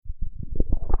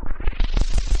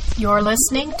You're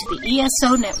listening to the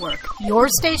ESO Network, your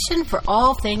station for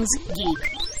all things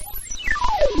geek.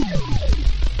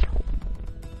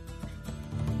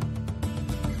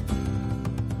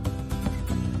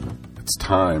 It's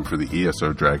time for the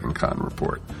ESO Dragon Con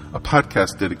Report, a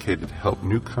podcast dedicated to help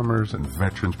newcomers and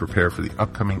veterans prepare for the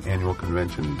upcoming annual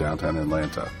convention in downtown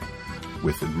Atlanta.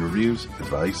 With interviews,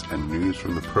 advice, and news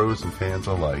from the pros and fans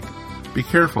alike. Be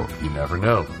careful, you never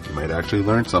know. You might actually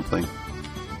learn something.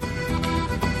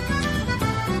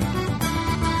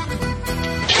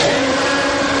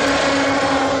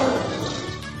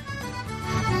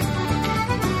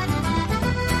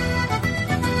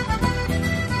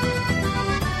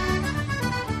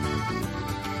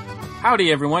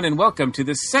 Howdy, everyone, and welcome to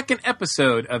the second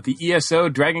episode of the ESO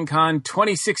Dragon Con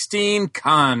 2016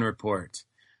 Con Report.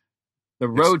 The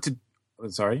road to... Oh,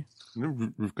 sorry?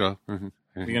 Go. Are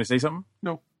you going to say something?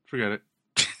 No, forget it.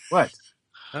 What?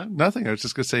 Nothing. I was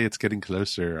just going to say it's getting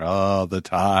closer all the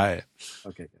time.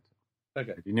 Okay,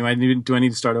 good. Okay. Do I need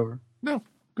to start over? No,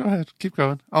 go ahead. Keep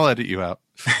going. I'll edit you out.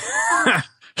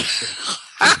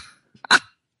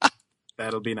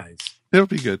 That'll be nice. It'll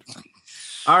be good.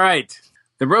 All right.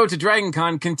 The road to Dragon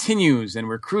Con continues, and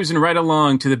we're cruising right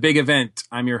along to the big event.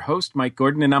 I'm your host, Mike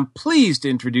Gordon, and I'm pleased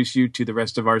to introduce you to the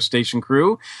rest of our station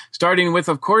crew, starting with,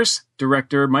 of course,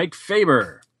 Director Mike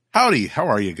Faber. Howdy. How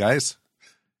are you guys?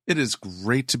 It is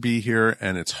great to be here,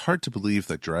 and it's hard to believe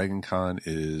that Dragon Con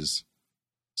is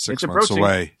 6 months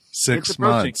away. 6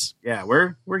 months. Yeah,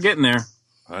 we're getting there.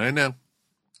 I know.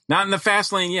 Not in the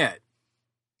fast lane yet.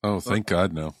 Oh, thank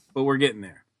God, no. But we're getting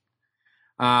there.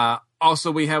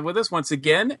 Also, we have with us, once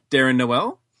again, Darren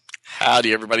Noel.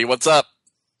 Howdy, everybody. What's up?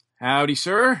 Howdy,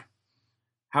 sir.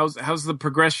 How's the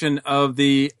progression of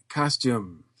the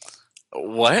costume?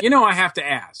 What? You know, I have to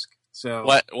ask. So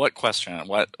What question?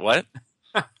 What?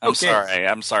 I'm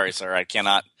sorry, sir. I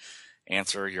cannot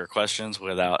answer your questions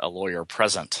without a lawyer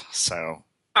present. So,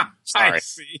 sorry. I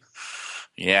see.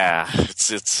 Yeah, it's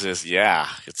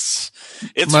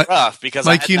rough because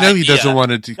Mike, I had he doesn't want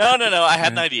to do. No. I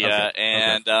had an idea, Okay.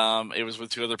 and it was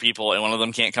with two other people, and one of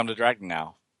them can't come to Dragon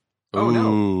now. Oh,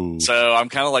 no. So I'm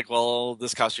kind of like, well,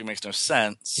 this costume makes no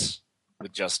sense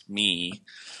with just me.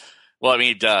 Well, I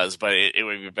mean, it does, but it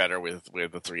would be better with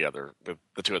the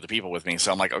two other people with me.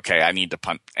 So I'm like, okay, I need to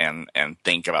punt and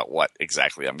think about what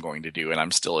exactly I'm going to do, and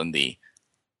I'm still in the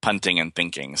punting and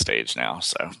thinking stage now.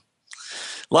 So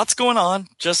lots going on,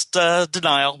 just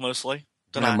denial mostly.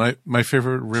 Denial. Yeah, my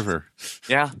favorite river.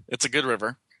 Yeah, it's a good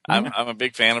river. I'm a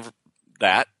big fan of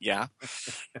that. Yeah,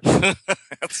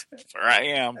 that's where I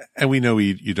am. And we know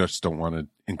you just don't want to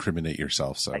incriminate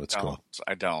yourself, so it's cool.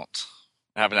 I don't.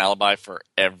 I have an alibi for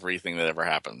everything that ever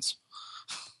happens.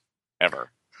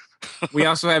 Ever. We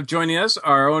also have joining us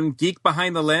our own geek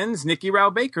behind the lens, Nikki Rao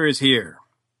Baker is here.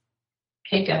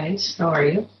 Hey guys, how are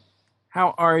you?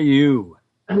 How are you?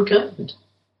 I'm good.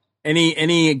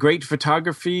 Any great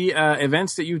photography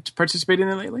events that you participated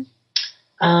in lately?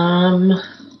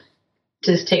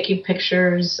 Just taking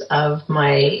pictures of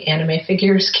my anime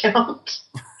figures count.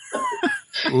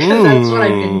 That's what I've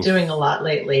been doing a lot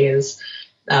lately. Is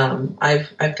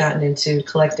I've gotten into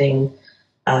collecting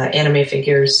anime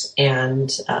figures,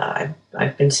 and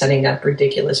I've been setting up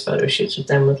ridiculous photo shoots with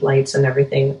them with lights and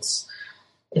everything.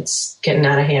 It's getting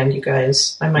out of hand, you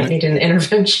guys. I might need an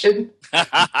intervention.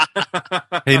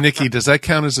 Hey, Nikki, does that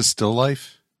count as a still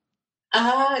life?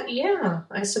 Yeah,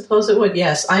 I suppose it would.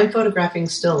 Yes, I'm photographing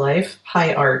still life,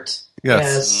 high art.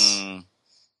 Yes.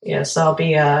 Yes, I'll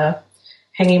be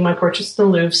hanging my portraits in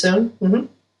the Louvre soon. Mm-hmm.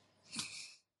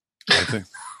 I think.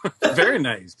 Very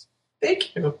nice.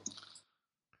 Thank you.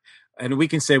 And we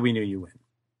can say we knew you win.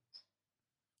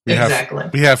 Exactly.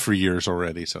 We have for years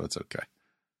already, so it's okay.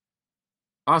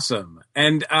 Awesome.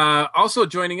 And also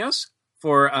joining us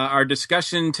for our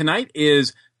discussion tonight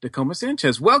is Tacoma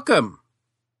Sanchez. Welcome.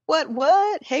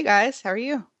 What? Hey guys, how are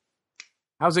you?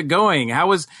 How's it going? How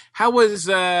was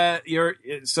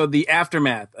the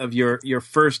aftermath of your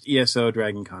first ESO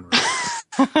Dragon Con run?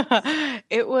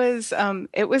 It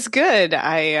was good.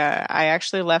 I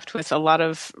actually left with a lot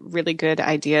of really good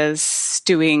ideas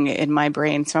stewing in my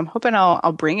brain, so I'm hoping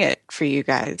I'll bring it for you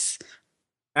guys.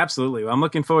 Absolutely. Well, I'm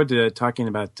looking forward to talking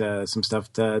about some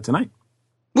stuff tonight.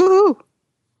 Woohoo!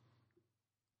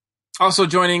 Also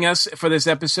joining us for this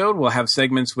episode, we'll have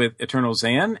segments with Eternal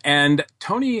Zan and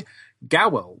Tony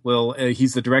Gowell.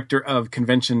 He's the director of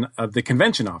the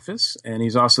convention office, and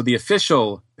he's also the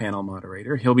official panel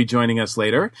moderator. He'll be joining us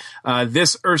later.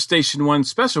 This Earth Station 1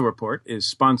 special report is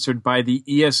sponsored by the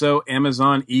ESO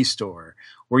Amazon eStore,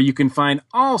 where you can find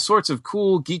all sorts of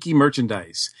cool, geeky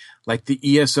merchandise, like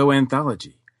the ESO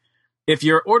Anthology. If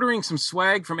you're ordering some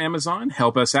swag from Amazon,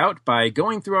 help us out by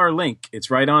going through our link. It's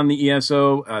right on the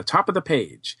ESO top of the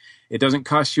page. It doesn't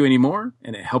cost you any more,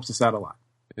 and it helps us out a lot.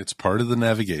 It's part of the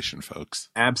navigation, folks.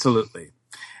 Absolutely.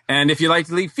 And if you'd like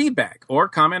to leave feedback or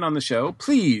comment on the show,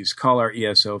 please call our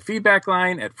ESO feedback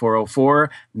line at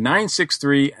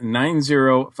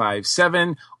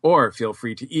 404-963-9057, or feel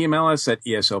free to email us at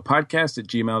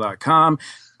esopodcast@gmail.com.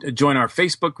 Join our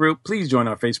Facebook group. Please join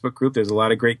our Facebook group. There's a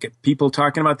lot of great people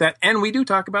talking about that. And we do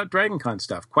talk about DragonCon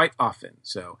stuff quite often.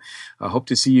 So I hope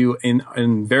to see you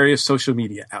in various social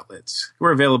media outlets.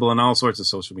 We're available on all sorts of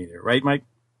social media. Right, Mike?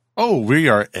 Oh, we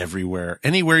are everywhere.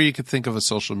 Anywhere you could think of a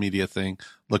social media thing,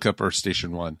 look up Earth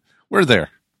Station 1. We're there.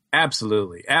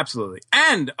 Absolutely. Absolutely.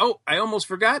 And, I almost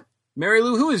forgot. Mary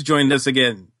Lou Who has joined us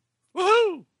again.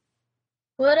 Woohoo!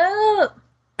 What up?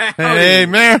 Hey,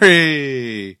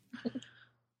 Mary!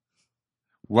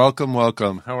 Welcome.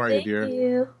 How are Thank you, dear?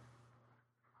 you.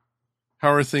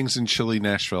 How are things in chilly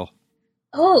Nashville?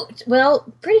 Oh,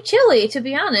 well, pretty chilly, to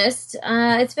be honest.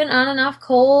 It's been on and off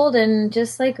cold and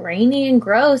just, rainy and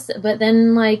gross, but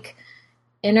then,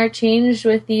 interchanged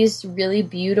with these really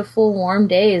beautiful, warm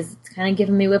days. It's kind of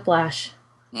giving me whiplash.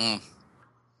 Mm.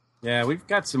 Yeah, we've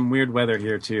got some weird weather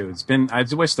here, too. I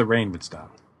wish the rain would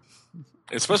stop.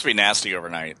 It's supposed to be nasty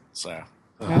overnight, so.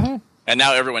 Uh-huh. And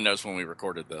now everyone knows when we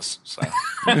recorded this, so.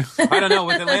 I don't know.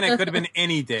 With Atlanta, it could have been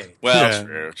any day. Well, Yeah.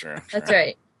 true. That's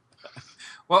right.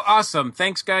 Well, awesome.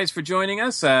 Thanks, guys, for joining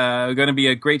us. Going to be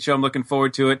a great show. I'm looking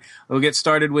forward to it. We'll get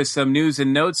started with some news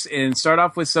and notes and start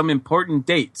off with some important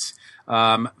dates.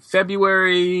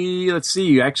 February, let's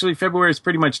see. Actually, February is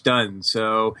pretty much done.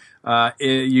 So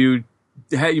you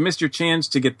missed your chance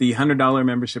to get the $100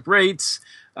 membership rates.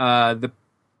 The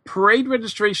parade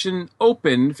registration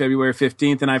opened February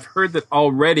 15th, and I've heard that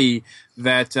already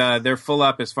that they're full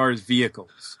up as far as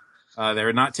vehicles.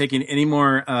 They're not taking any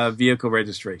more vehicle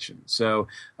registration. So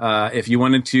if you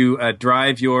wanted to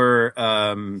drive your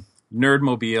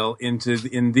Nerdmobile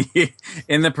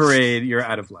in the parade, you're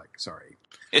out of luck. Sorry.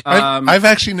 I've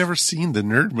actually never seen the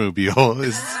Nerdmobile.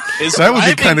 Is that would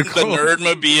be kind of cool. The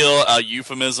Nerdmobile a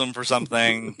euphemism for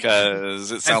something?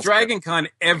 Because it sounds. At DragonCon,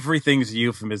 everything's a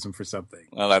euphemism for something.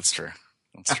 Well, that's true.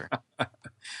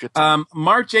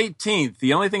 March 18th,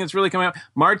 the only thing that's really coming out,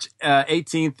 March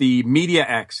 18th, the media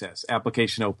access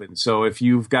application opens. So if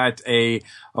you've got a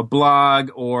blog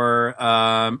or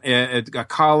a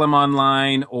column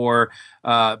online or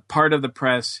part of the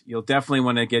press, you'll definitely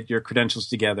want to get your credentials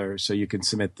together so you can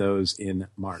submit those in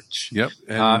March. Yep.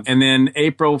 And then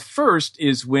April 1st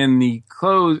is when the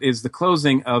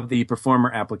closing of the performer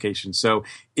application. So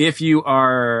if you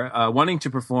are wanting to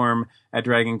perform at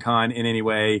DragonCon in any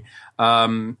way,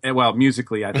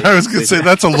 musically, I think. I was going to say,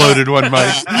 that's a loaded one,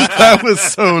 Mike. That was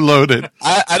so loaded.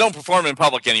 I don't perform in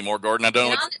public anymore, Gordon. I don't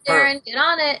know. Get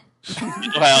on it.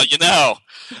 Well,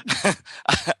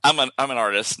 I'm an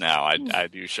artist now. I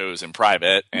do shows in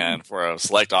private and for a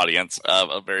select audience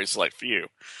of a very select few,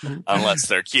 unless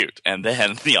they're cute, and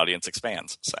then the audience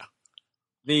expands. So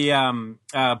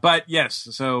but yes,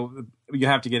 so you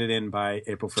have to get it in by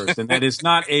April 1st, and that is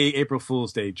not a April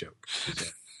Fool's Day joke.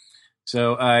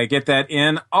 So get that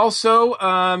in. Also,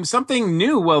 something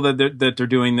new, that they're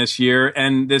doing this year,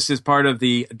 and this is part of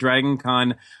the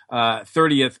DragonCon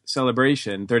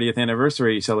 30th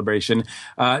anniversary celebration.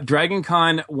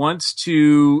 DragonCon wants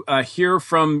to hear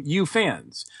from you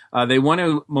fans. They want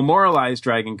to memorialize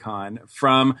DragonCon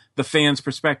from the fans'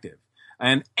 perspective.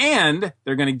 And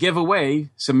they're going to give away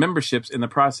some memberships in the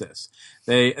process.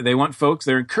 They're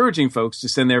encouraging folks to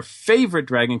send their favorite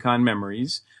DragonCon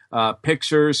memories.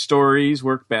 Pictures, stories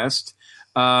work best.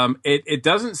 It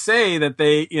doesn't say that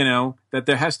that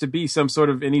there has to be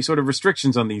any sort of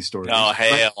restrictions on these stories. No,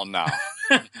 hell no.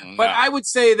 But I would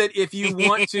say that if you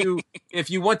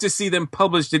want to see them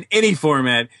published in any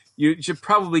format, you should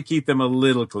probably keep them a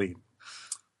little clean.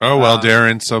 Oh, well,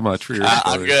 Darren, so much for your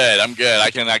I'm good.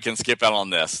 I can skip out on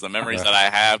this. The memories that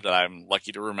I have that I'm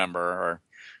lucky to remember are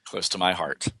close to my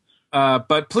heart.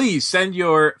 But please send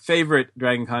your favorite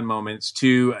DragonCon moments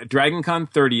to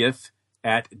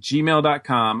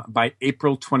dragoncon30th@gmail.com by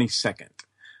April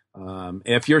 22nd.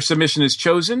 If your submission is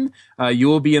chosen, you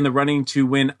will be in the running to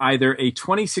win either a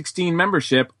 2016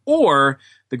 membership or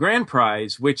the grand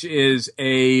prize, which is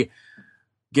a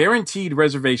guaranteed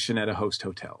reservation at a host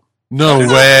hotel. No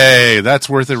way. That's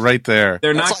worth it right there.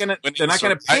 They're not going to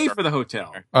pay for the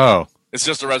hotel. Oh. It's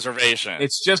just a reservation.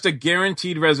 It's just a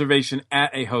guaranteed reservation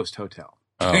at a host hotel.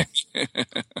 Oh.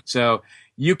 So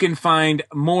you can find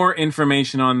more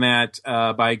information on that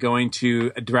by going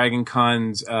to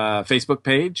DragonCon's Facebook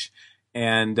page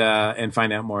and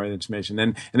find out more information.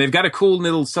 And they've got a cool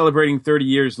little celebrating 30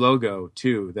 years logo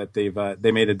too that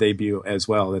they made a debut as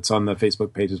well. That's on the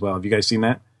Facebook page as well. Have you guys seen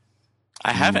that?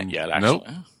 I haven't yet, actually. Nope.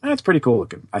 That's pretty cool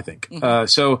looking, I think.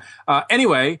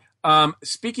 Anyway,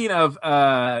 speaking of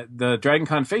the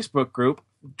DragonCon Facebook group,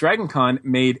 DragonCon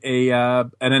made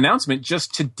an announcement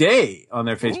just today on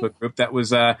their Facebook group that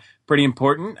was pretty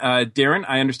important. Darren,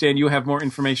 I understand you have more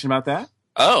information about that.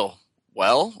 Oh,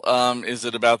 well, is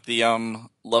it about the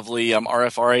lovely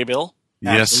RFRA bill?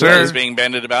 Yes, That sir. is being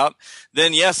bandied about?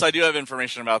 Then yes, I do have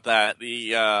information about that.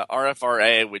 The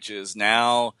RFRA, which is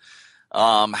now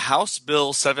House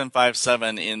Bill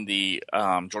 757 in the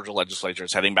Georgia legislature,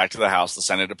 is heading back to the House. The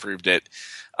Senate approved it.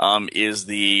 Is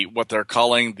what they're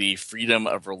calling the Freedom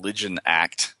of Religion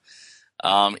Act.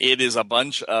 It is a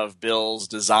bunch of bills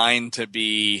designed to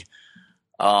be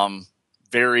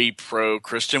very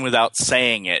pro-Christian without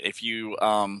saying it. If you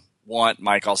want,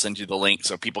 Mike, I'll send you the link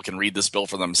so people can read this bill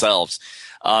for themselves.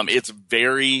 It's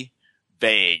very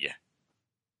vague.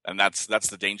 And that's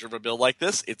the danger of a bill like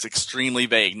this. It's extremely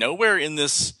vague. Nowhere in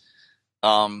this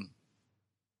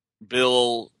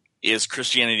bill is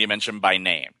Christianity mentioned by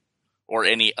name or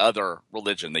any other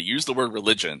religion. They use the word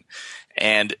religion,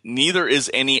 and neither is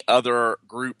any other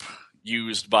group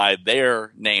used by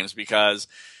their names because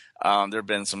there have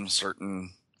been some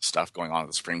certain stuff going on at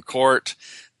the Supreme Court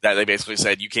that they basically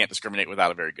said you can't discriminate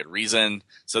without a very good reason.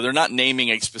 So they're not naming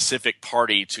a specific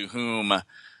party to whom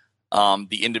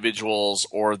the individuals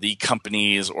or the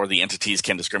companies or the entities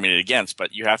can discriminate against,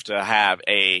 but you have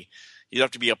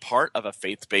to be a part of a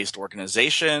faith-based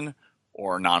organization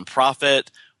or nonprofit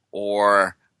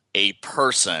or a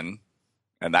person,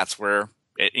 and that's where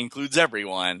it includes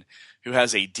everyone, who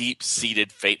has a deep-seated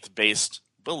faith-based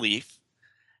belief,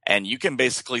 and you can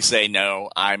basically say, no,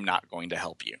 I'm not going to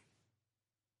help you.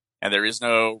 And there is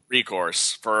no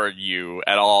recourse for you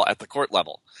at all at the court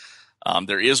level.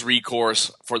 There is recourse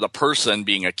for the person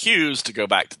being accused to go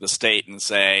back to the state and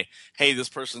say, hey, this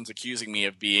person's accusing me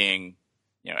of being,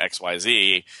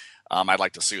 XYZ. I'd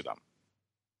like to sue them.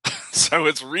 So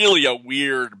it's really a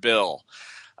weird bill.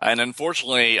 And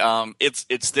unfortunately,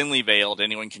 it's thinly veiled.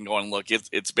 Anyone can go and look.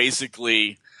 It's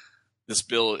basically, this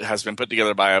bill has been put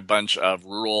together by a bunch of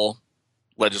rural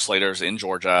legislators in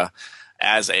Georgia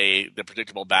as the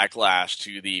predictable backlash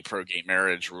to the pro-gay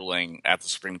marriage ruling at the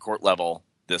Supreme Court level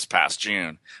this past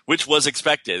June, which was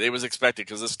expected. It was expected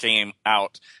because this came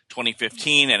out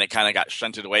 2015 and it kind of got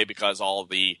shunted away because all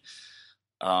the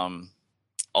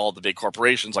big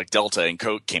corporations like Delta and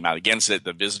Coke came out against it.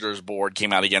 The Visitors Board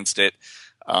came out against it.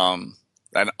 And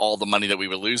all the money that we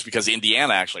would lose, because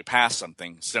Indiana actually passed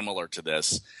something similar to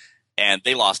this and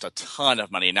they lost a ton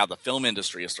of money. And now the film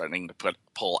industry is starting to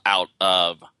pull out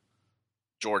of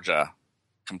Georgia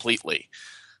completely.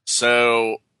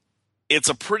 So it's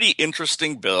a pretty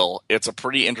interesting bill. It's a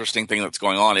pretty interesting thing that's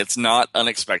going on. It's not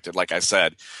unexpected, like I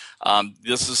said.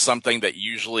 This is something that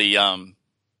usually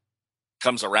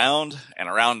comes around and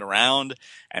around and around,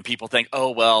 and people think,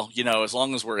 oh, well, as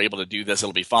long as we're able to do this,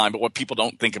 it'll be fine. But what people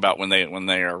don't think about when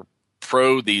they are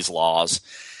pro these laws,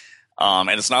 and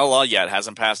it's not a law yet, it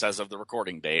hasn't passed as of the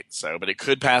recording date, but it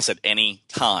could pass at any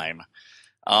time.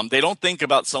 They don't think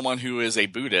about someone who is a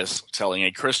Buddhist telling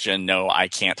a Christian, no, I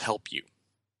can't help you.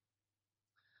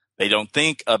 They don't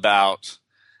think about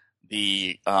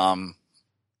the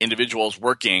individuals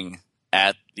working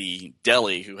at the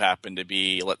deli who happen to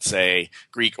be, let's say,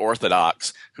 Greek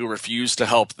Orthodox, who refused to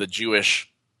help the Jewish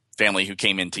family who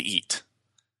came in to eat.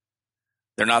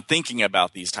 They're not thinking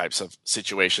about these types of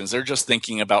situations. They're just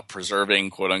thinking about preserving,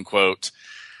 quote unquote,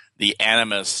 the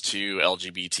animus to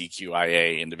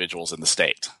LGBTQIA individuals in the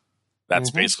state.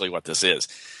 That's basically what this is.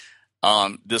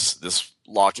 This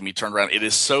law can be turned around. It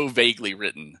is so vaguely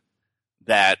written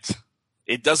that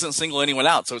it doesn't single anyone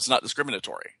out, so it's not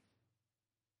discriminatory.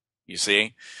 You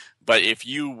see? But if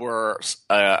you were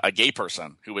a gay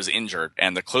person who was injured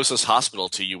and the closest hospital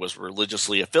to you was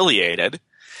religiously affiliated,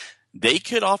 they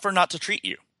could offer not to treat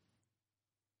you.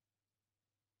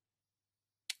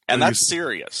 And that's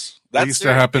serious. That used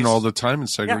to happen all the time in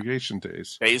segregation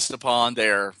days. Based upon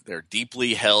their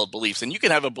deeply held beliefs. And you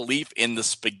can have a belief in the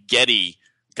spaghetti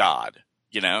god,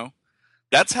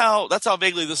 That's how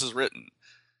vaguely this is written.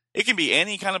 It can be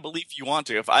any kind of belief you want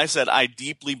to. If I said I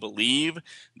deeply believe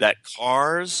that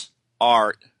cars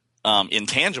are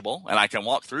intangible and I can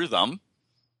walk through them,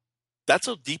 that's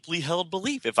a deeply held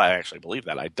belief. If I actually believe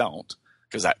that, I don't,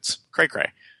 because that's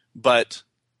cray-cray. But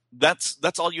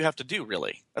that's all you have to do,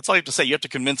 really. That's all you have to say. You have to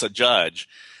convince a judge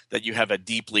that you have a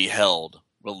deeply held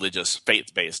religious,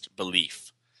 faith-based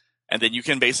belief. And then you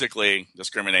can basically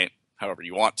discriminate however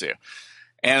you want to.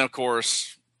 And, of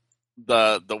course,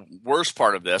 the worst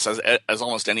part of this, as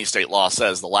almost any state law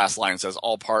says, the last line says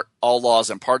all laws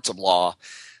and parts of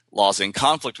laws in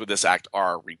conflict with this act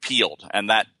are repealed, and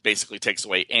that basically takes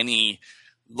away any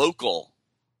local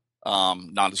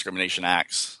non-discrimination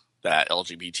acts that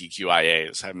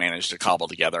LGBTQIAs have managed to cobble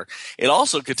together. It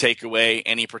also could take away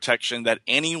any protection that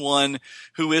anyone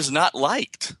who is not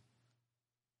liked.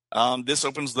 This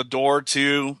opens the door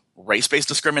to race-based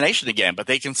discrimination again, but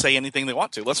they can say anything they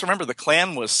want to. Let's remember the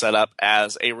Klan was set up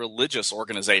as a religious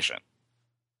organization.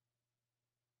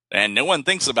 And no one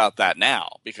thinks about that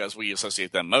now because we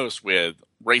associate them most with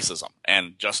racism,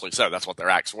 and justly so. That's what their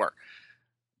acts were.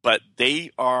 But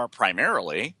they are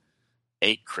primarily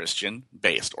a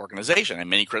Christian-based organization, and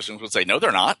many Christians would say, no,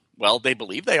 they're not. Well, they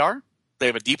believe they are. They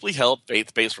have a deeply held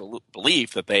faith-based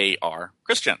belief that they are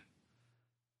Christian,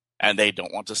 and they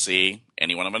don't want to see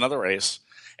anyone of another race,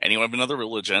 anyone of another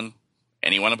religion,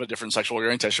 anyone of a different sexual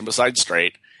orientation besides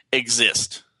straight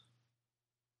exist.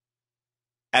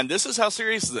 And this is how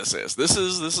serious this is. This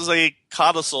is a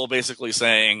codicil basically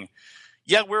saying,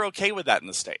 yeah, we're okay with that in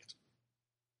the state.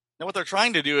 Now, what they're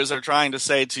trying to do is they're trying to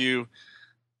say to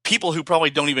people who probably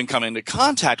don't even come into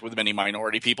contact with many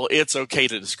minority people, it's okay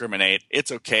to discriminate.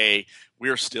 It's okay.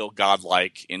 We're still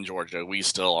godlike in Georgia. We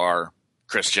still are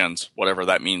Christians, whatever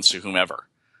that means to whomever.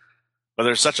 But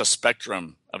there's such a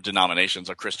spectrum of denominations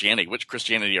of Christianity. Which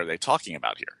Christianity are they talking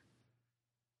about here?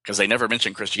 Because they never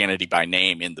mention Christianity by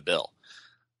name in the bill.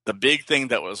 The big thing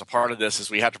that was a part of this is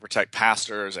we have to protect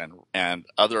pastors and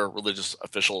other religious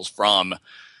officials from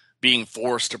being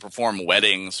forced to perform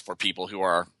weddings for people who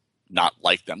are not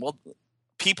like them. Well,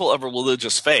 people of a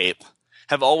religious faith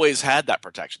have always had that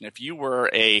protection. If you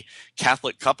were a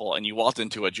Catholic couple and you walked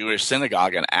into a Jewish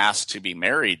synagogue and asked to be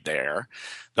married there,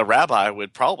 the rabbi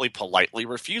would probably politely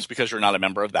refuse because you're not a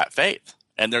member of that faith.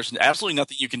 And there's absolutely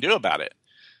nothing you can do about it.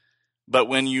 But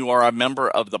when you are a member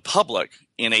of the public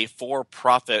in a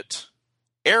for-profit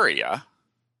area,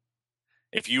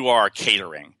 if you are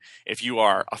catering, if you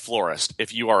are a florist,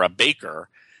 if you are a baker,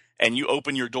 and you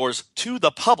open your doors to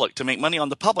the public to make money on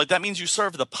the public, that means you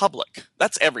serve the public.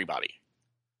 That's everybody.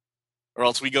 Or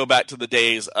else we go back to the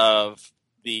days of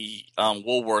the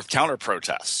Woolworth counter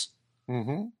protests.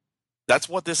 Mm-hmm. That's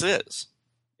what this is.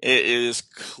 It is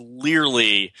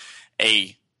clearly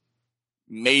a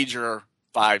major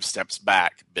 5 steps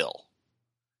back bill.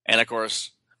 And of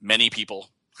course, many people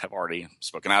have already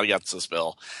spoken out against this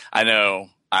bill. I know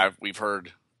we've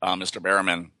heard Mr.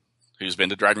 Berriman, who's been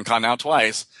to DragonCon now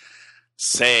twice,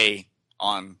 say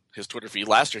on his Twitter feed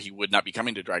last year he would not be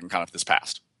coming to DragonCon if this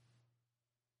passed.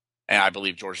 And I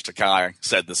believe George Takei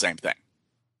said the same thing.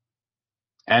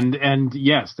 And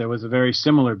yes, there was a very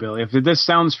similar bill. If this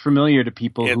sounds familiar to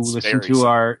people who listened to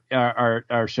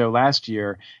our show last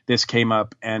year, this came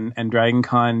up, and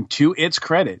DragonCon, to its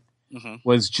credit,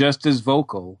 was just as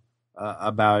vocal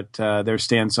about their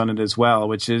stance on it as well,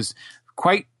 which is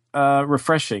quite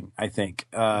refreshing. I think.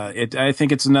 I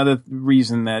think it's another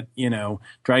reason that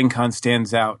DragonCon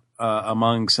stands out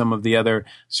among some of the other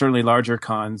certainly larger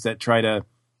cons that try to,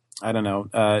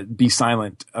 be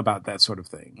silent about that sort of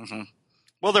thing. Mm-hmm.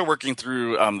 Well, they're working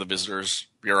through the Visitors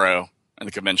Bureau and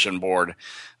the Convention Board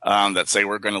that say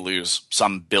we're going to lose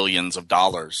some billions of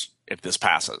dollars if this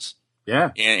passes. Yeah,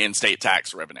 in state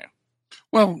tax revenue.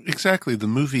 Well, exactly. The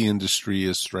movie industry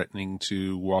is threatening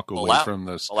to walk away from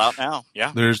this. Pull out now,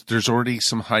 yeah. There's already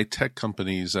some high-tech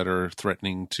companies that are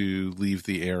threatening to leave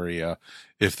the area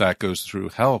if that goes through.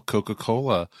 Hell,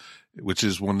 Coca-Cola, which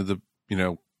is one of the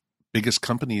biggest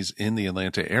companies in the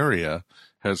Atlanta area,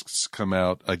 has come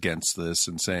out against this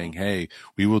and saying, hey,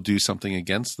 we will do something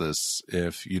against this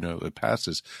if, it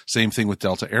passes. Same thing with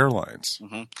Delta Airlines.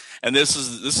 Mm-hmm. And this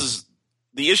is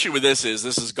the issue with this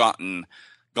has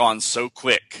gone so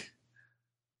quick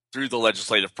through the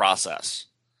legislative process,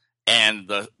 and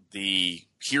the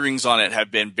hearings on it have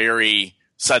been very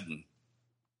sudden.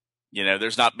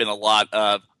 There's not been a lot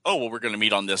of, we're going to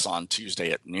meet on this on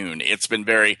Tuesday at noon. It's been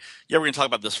very, we're going to talk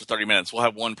about this for 30 minutes. We'll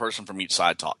have one person from each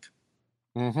side talk.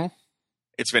 Mm-hmm.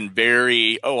 It's been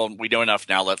very, we know enough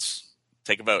now. Let's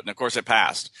take a vote. And of course it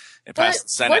passed. It passed the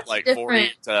Senate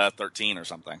 40-13 or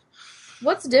something.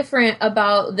 What's different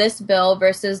about this bill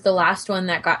versus the last one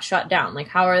that got shut down? Like,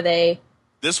 how are they?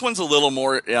 This one's a little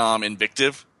more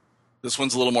invictive. This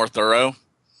one's a little more thorough.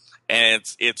 And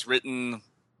it's written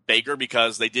bigger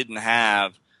because they didn't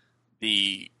have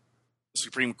the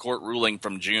Supreme Court ruling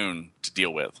from June to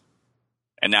deal with.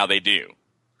 And now they do.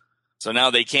 So now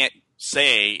they can't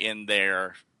say in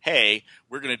there, hey,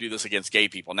 we're going to do this against gay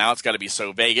people. Now it's got to be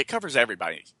so vague. It covers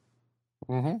everybody.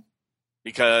 Mm-hmm.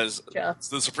 Because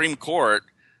the Supreme Court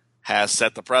has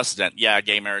set the precedent. Yeah,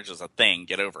 gay marriage is a thing.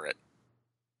 Get over it.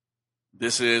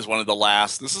 This is one of the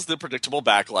last. This is the predictable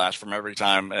backlash from every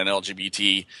time an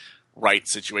LGBT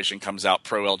rights situation comes out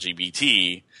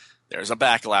pro-LGBT. There's a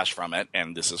backlash from it,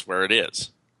 and this is where it is.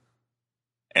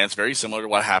 And it's very similar to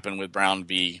what happened with Brown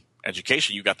v.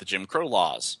 Education. You got the Jim Crow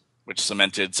laws, which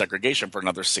cemented segregation for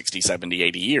another 60, 70,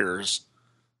 80 years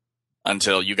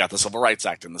until you got the Civil Rights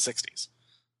Act in the 60s.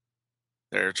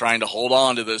 They're trying to hold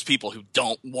on to those people who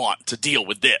don't want to deal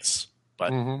with this.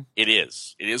 But it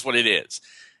is. It is what it is.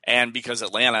 And because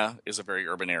Atlanta is a very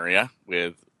urban area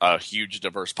with a huge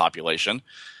diverse population,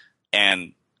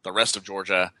 and the rest of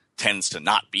Georgia tends to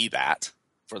not be that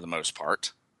for the most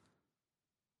part,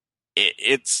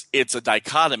 it's a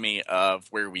dichotomy of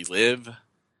where we live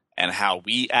and how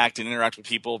we act and interact with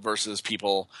people versus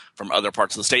people from other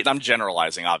parts of the state. And I'm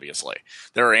generalizing, obviously.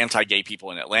 There are anti-gay people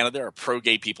in Atlanta. There are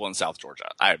pro-gay people in South Georgia.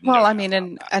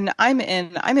 And I'm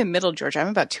in Middle Georgia. I'm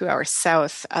about 2 hours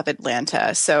south of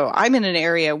Atlanta. So I'm in an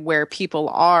area where people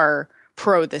are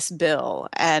pro this bill,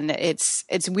 and it's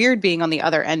weird being on the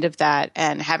other end of that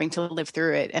and having to live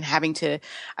through it and having to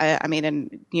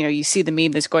you see the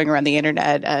meme that's going around the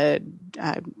internet.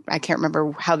 I can't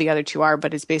remember how the other two are,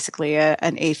 but it's basically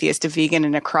an atheist, a vegan,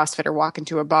 and a CrossFitter walk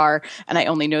into a bar, and I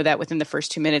only know that within the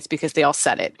first 2 minutes because they all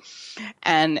said it.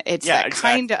 And it's that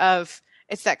kind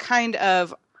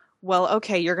of well,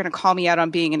 okay, you're going to call me out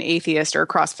on being an atheist or a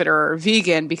CrossFitter or a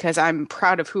vegan because I'm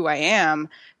proud of who I am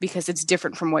because it's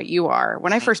different from what you are.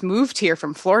 When I first moved here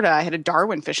from Florida, I had a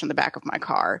Darwin fish in the back of my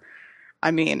car.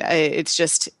 I mean,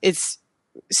 it's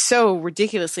so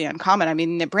ridiculously uncommon. I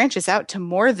mean, it branches out to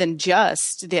more than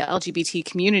just the LGBT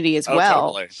community as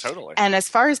well. Totally. And as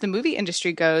far as the movie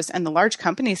industry goes and the large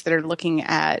companies that are looking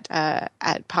at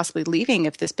possibly leaving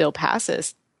if this bill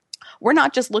passes, we're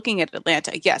not just looking at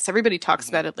Atlanta. Yes, everybody talks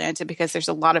about Atlanta because there's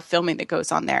a lot of filming that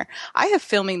goes on there. I have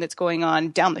filming that's going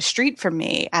on down the street from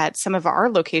me at some of our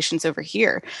locations over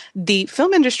here. The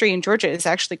film industry in Georgia is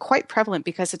actually quite prevalent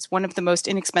because it's one of the most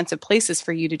inexpensive places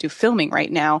for you to do filming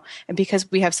right now. And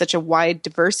because we have such a wide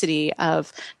diversity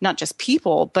of not just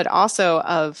people, but also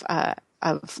of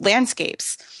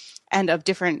landscapes and of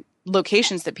different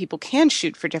locations that people can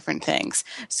shoot for different things.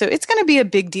 So it's going to be a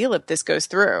big deal if this goes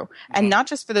through, and not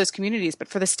just for those communities, but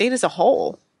for the state as a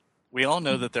whole. We all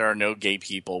know that there are no gay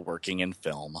people working in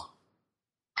film.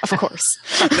 Of course.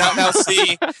 now,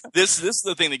 see, this is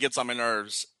the thing that gets on my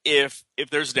nerves. If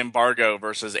there's an embargo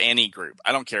versus any group,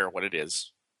 I don't care what it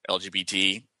is,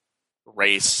 LGBT,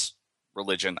 race,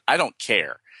 religion, I don't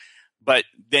care. But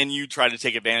then you try to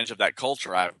take advantage of that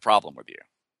culture, I have a problem with you.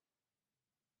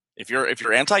 If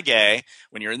you're anti-gay,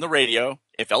 when you're in the radio,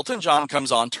 if Elton John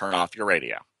comes on, turn off your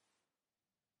radio.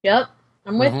 Yep,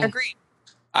 I'm with you. Agreed.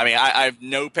 I mean, I have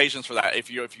no patience for that.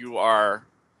 If you are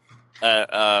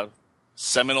a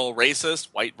seminal racist,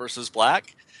 white versus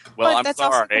black, well, I'm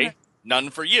sorry, none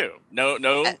for you. No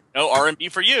R&B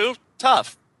for you.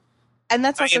 Tough. And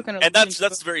that's also going to. And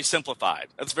that's very simplified.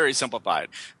 That's very simplified.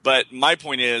 But my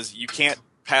point is, you can't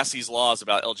pass these laws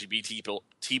about LGBT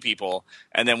people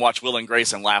and then watch Will and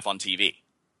Grace and laugh on TV.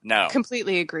 No.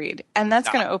 Completely agreed. And that's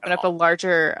going to open up a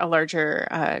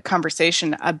larger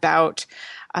conversation about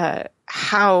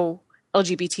how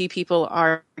LGBT people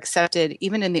are accepted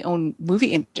even in the own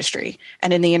movie industry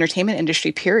and in the entertainment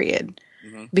industry, period.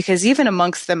 Mm-hmm. Because even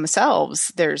amongst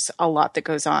themselves, there's a lot that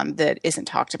goes on that isn't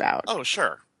talked about. Oh,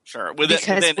 sure. With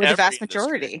the vast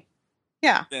majority.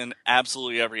 Yeah. In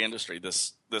absolutely every industry,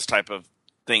 this type of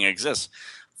thing exists.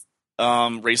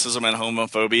 Racism and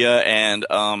homophobia and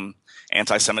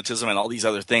anti-Semitism and all these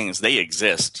other things, they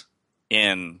exist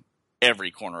in every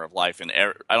corner of life. And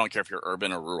I don't care if you're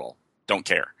urban or rural. Don't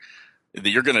care.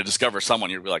 You're going to discover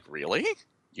someone, you'll be like, really?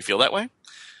 You feel that way?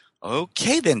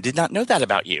 Okay, then. Did not know that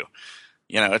about you.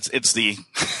 You know, it's the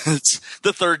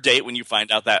third date when you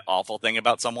find out that awful thing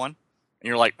about someone. And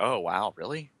you're like, oh, wow,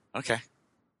 really? Okay.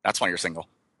 That's why you're single.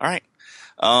 All right.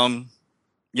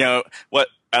 You know, what?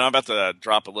 And I'm about to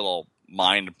drop a little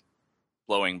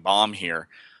mind-blowing bomb here.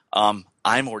 I'm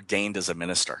ordained as a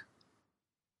minister.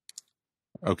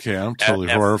 Okay, I'm totally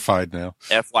horrified now.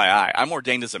 FYI, I'm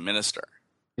ordained as a minister.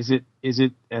 Is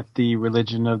it at the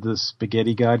religion of the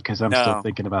spaghetti god? Because I'm still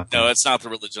thinking about that. No, it's not the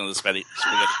religion of the spaghetti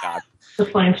god. The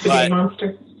flying spaghetti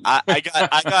monster. I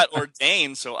got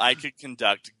ordained so I could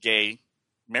conduct gay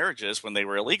marriages when they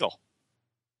were illegal.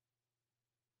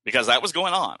 Because that was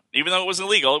going on. Even though it was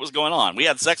illegal, it was going on. We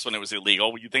had sex when it was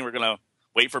illegal. You think we're going to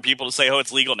wait for people to say, oh,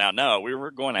 it's legal now? No, we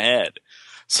were going ahead.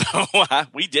 So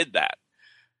we did that.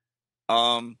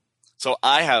 So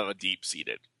I have a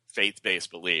deep-seated faith-based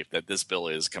belief that this bill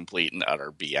is complete and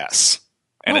utter BS.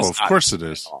 And of course it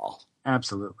is.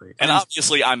 Absolutely. And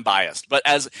obviously I'm biased. But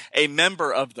as a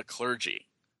member of the clergy,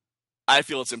 I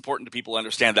feel it's important to people to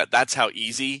understand that that's how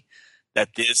easy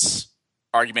that this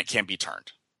argument can be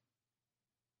turned.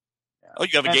 Oh,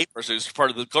 you have a gay person who's part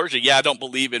of the clergy. Yeah, I don't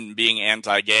believe in being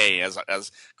anti-gay as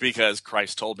because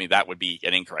Christ told me that would be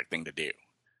an incorrect thing to do.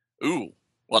 Ooh,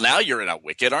 well, now you're in a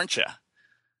wicked, aren't you?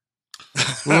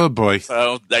 Oh, boy.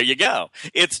 So there you go.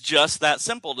 It's just that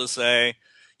simple to say,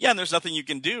 yeah, and there's nothing you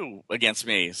can do against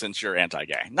me since you're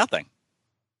anti-gay. Nothing.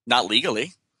 Not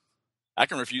legally. I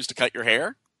can refuse to cut your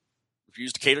hair,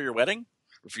 refuse to cater your wedding,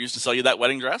 refuse to sell you that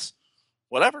wedding dress,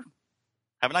 whatever.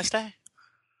 Have a nice day.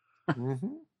 Mm-hmm.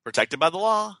 Protected by the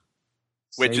law,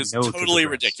 which is no totally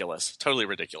ridiculous. Totally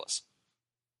ridiculous.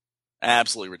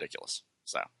 Absolutely ridiculous.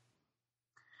 So,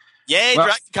 yay, Well,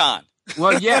 Dragon Con.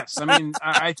 Well, yes. I mean,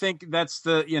 I think that's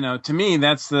the, to me,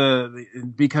 that's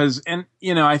because, and,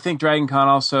 I think Dragon Con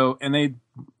also, and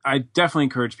I definitely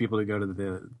encourage people to go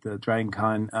to the Dragon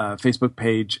Con Facebook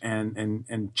page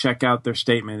and check out their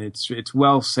statement. It's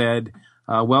well said,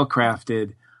 well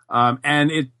crafted,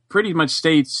 and it pretty much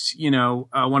states,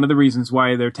 one of the reasons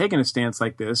why they're taking a stance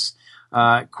like this,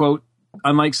 quote,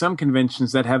 unlike some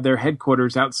conventions that have their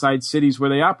headquarters outside cities where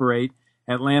they operate,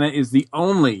 Atlanta is the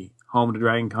only home to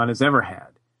Dragon Con has ever had.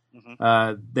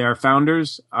 Mm-hmm. Our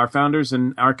founders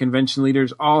and our convention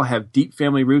leaders all have deep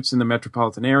family roots in the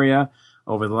metropolitan area.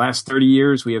 Over the last 30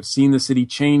 years, we have seen the city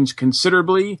change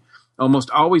considerably, almost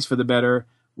always for the better.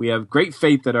 We have great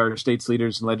faith that our state's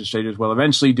leaders and legislators will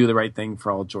eventually do the right thing for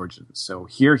all Georgians. So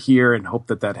hear, and hope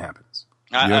that happens.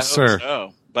 Yes, I hope sir.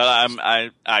 So. But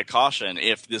I caution,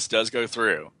 if this does go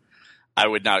through, I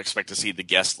would not expect to see the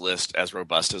guest list as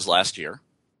robust as last year.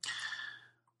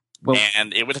 Well,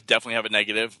 and it would definitely have a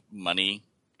negative money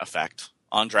effect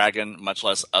on Dragon, much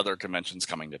less other conventions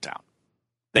coming to town.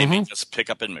 They may just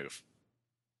pick up and move.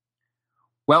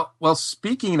 Well,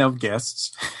 speaking of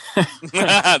guests,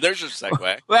 there's your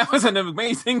segue. That was an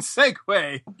amazing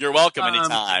segue. You're welcome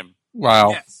anytime.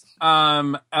 Wow. Yes.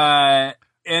 And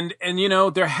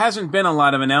there hasn't been a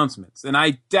lot of announcements, and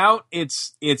I doubt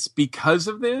it's because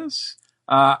of this.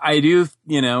 I do,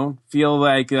 feel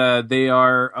like they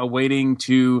are waiting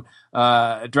to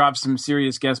drop some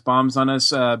serious guest bombs on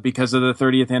us because of the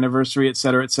 30th anniversary, et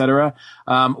cetera, et cetera.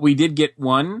 We did get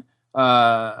one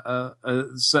a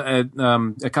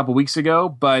couple weeks ago,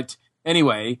 but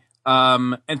anyway,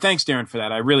 and thanks, Darren, for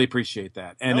that. I really appreciate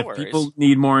that. And No if worries. people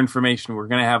need more information, we're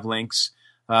going to have links.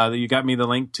 You got me the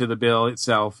link to the bill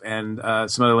itself and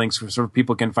some other links so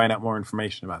people can find out more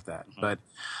information about that. Mm-hmm.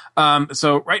 But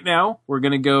so right now we're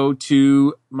going to go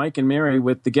to Mike and Mary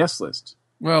with the guest list.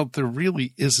 Well, there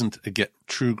really isn't a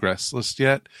true guest list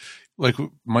yet. Like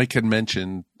Mike had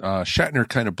mentioned, Shatner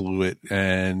kind of blew it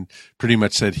and pretty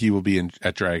much said he will be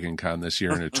at Dragon Con this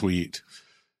year in a tweet.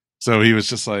 So he was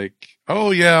just like,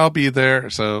 oh, yeah, I'll be there.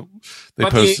 So they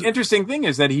posted. The interesting thing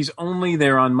is that he's only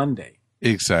there on Monday.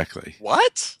 Exactly.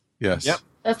 What? Yes. Yep.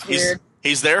 That's weird.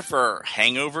 He's there for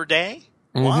Hangover Day?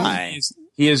 Mm-hmm. Why?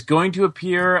 He is going to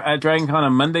appear at Dragon Con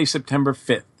on Monday, September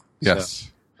 5th.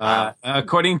 Yes. So,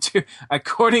 according to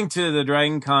the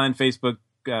Dragon Con Facebook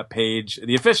page,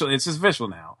 it's official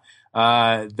now.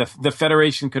 The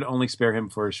Federation could only spare him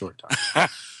for a short time.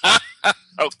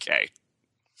 Okay.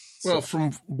 Well,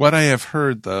 from what I have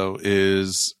heard, though,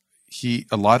 is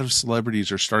a lot of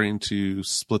celebrities are starting to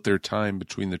split their time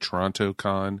between the Toronto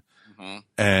Con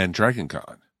and Dragon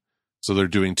Con. So they're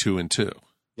doing 2 and 2.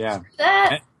 Yeah.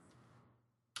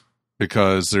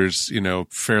 Because there's,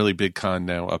 fairly big con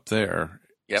now up there.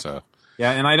 Yep. So.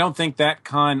 Yeah, and I don't think that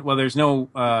con. Well, there's no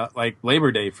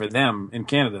Labor Day for them in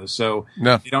Canada, so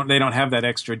no, they don't have that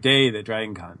extra day that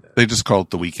Dragon Con does. They just call it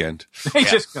the weekend.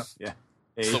 It's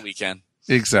the weekend.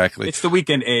 Exactly. It's the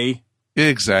weekend.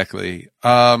 Exactly.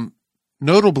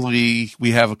 Notably,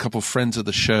 we have a couple friends of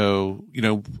the show,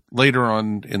 later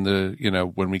on in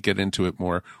the, when we get into it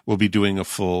more, we'll be doing a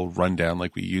full rundown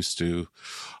like we used to.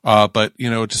 But,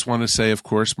 just want to say, of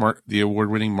course, the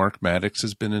award-winning Mark Maddox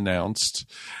has been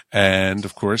announced. And,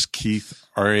 of course, Keith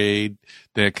R.A.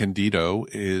 De Candido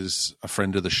is a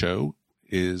friend of the show,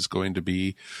 is going to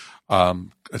be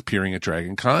appearing at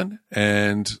Dragon Con.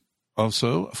 And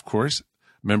also, of course,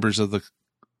 members of the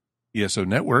ESO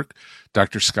Network,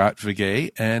 Dr. Scott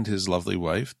Vigay and his lovely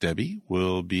wife, Debbie,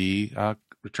 will be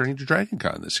returning to Dragon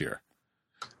Con this year.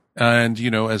 And,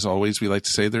 as always, we like to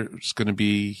say there's going to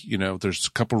be, there's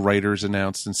a couple writers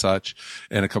announced and such,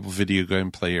 and a couple video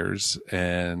game players.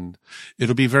 And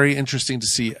it'll be very interesting to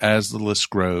see as the list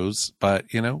grows. But,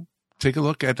 take a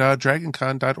look at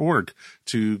dragoncon.org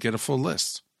to get a full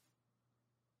list.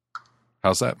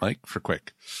 How's that, Mike, for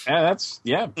quick?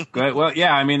 Yeah, good. Well,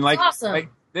 yeah, I mean, awesome.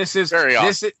 This is Very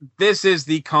awesome. This is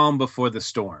the calm before the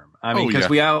storm. I mean, because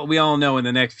we all know in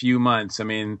the next few months, I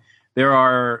mean, there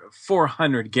are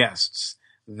 400 guests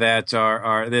that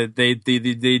are they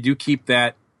do keep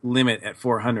that limit at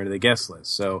 400, the guest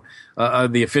list. So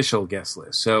the official guest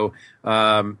list. So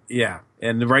yeah,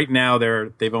 and right now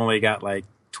they've only got like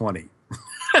 20.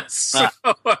 So,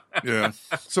 yeah.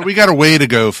 So we got a way to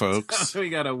go, folks. We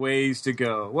got a ways to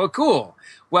go. Well, cool.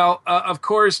 Well, of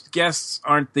course, guests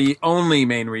aren't the only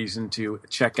main reason to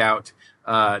check out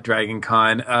Dragon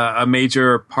Con. A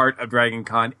major part of Dragon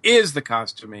Con is the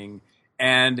costuming.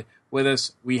 And with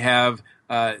us, we have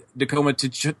Tacoma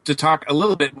to talk a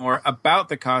little bit more about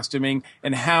the costuming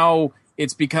and how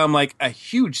it's become like a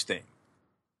huge thing.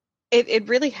 It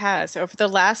really has. Over the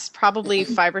last probably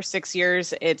 5 or 6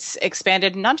 years, it's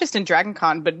expanded, not just in Dragon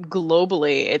Con, but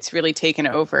globally. It's really taken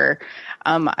over.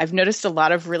 I've noticed a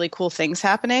lot of really cool things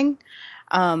happening.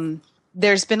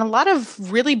 There's been a lot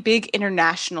of really big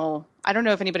international, I don't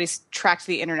know if anybody's tracked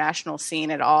the international scene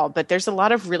at all, but there's a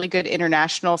lot of really good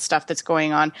international stuff that's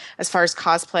going on as far as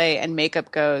cosplay and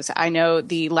makeup goes. I know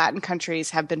the Latin countries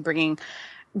have been bringing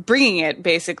it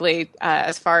basically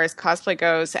as far as cosplay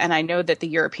goes, and I know that the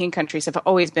European countries have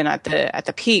always been at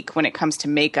the peak when it comes to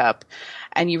makeup,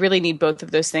 and you really need both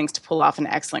of those things to pull off an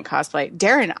excellent cosplay.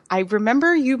 Darren, I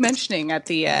remember you mentioning at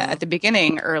the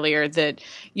beginning earlier that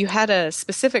you had a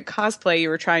specific cosplay you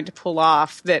were trying to pull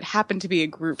off that happened to be a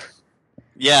group.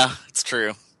 Yeah, it's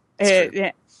true.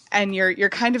 And you're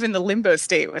kind of in the limbo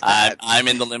state with that. I'm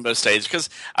in the limbo stage because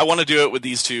I want to do it with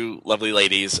these two lovely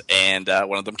ladies, and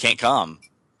one of them can't come.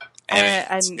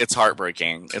 And it's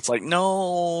heartbreaking. It's like,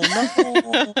 no.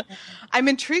 I'm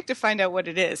intrigued to find out what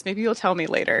it is. Maybe you'll tell me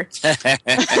later.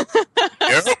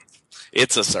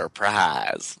 It's a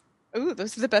surprise. Ooh,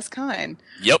 those are the best kind.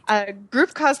 Yep.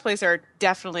 Group cosplays are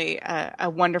definitely a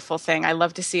wonderful thing. I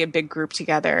love to see a big group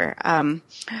together.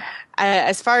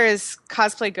 As far as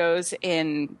cosplay goes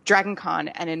in Dragon Con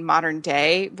and in modern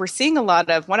day, we're seeing a lot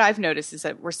of, what I've noticed is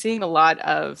that we're seeing a lot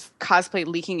of cosplay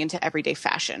leaking into everyday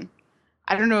fashion.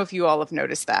 I don't know if you all have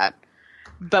noticed that,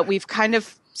 but we've kind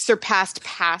of surpassed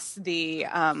past the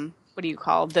what do you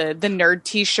call the nerd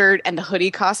T-shirt and the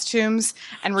hoodie costumes,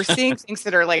 and we're seeing things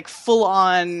that are like full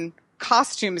on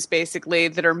costumes, basically,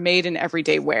 that are made in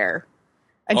everyday wear.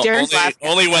 And Darren's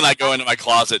only when I go into my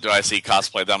closet do I see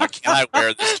cosplay. That I'm like, can I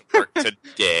wear this to work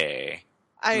today?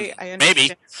 I understand.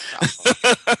 Maybe.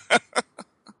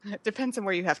 It depends on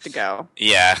where you have to go.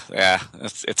 Yeah,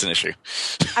 it's an issue.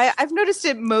 I've noticed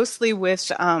it mostly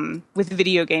with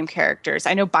video game characters.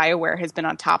 I know BioWare has been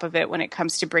on top of it when it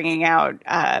comes to bringing out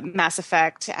Mass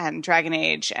Effect and Dragon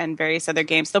Age and various other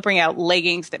games. They'll bring out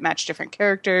leggings that match different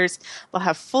characters. They'll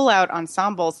have full-out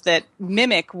ensembles that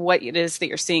mimic what it is that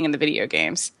you're seeing in the video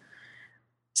games.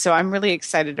 So I'm really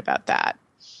excited about that.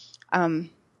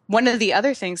 One of the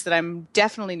other things that I'm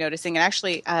definitely noticing, and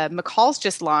actually McCall's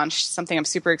just launched something I'm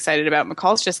super excited about.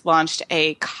 McCall's just launched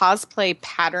a cosplay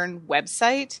pattern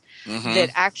website that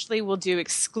actually will do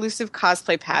exclusive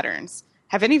cosplay patterns.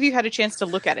 Have any of you had a chance to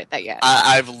look at it yet?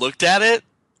 I've looked at it.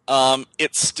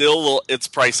 It's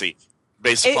pricey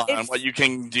based upon what you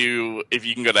can do if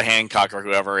you can go to Hancock or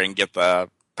whoever and get the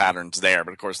patterns there.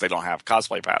 But of course, they don't have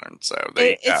cosplay patterns, so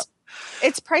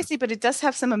it's pricey, but it does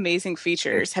have some amazing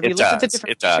features. Have you looked at the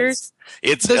different features?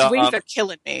 Those wings are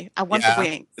killing me. I want the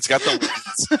wings. It's got the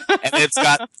wings, and it's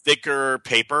got thicker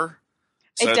paper.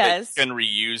 So it does. You can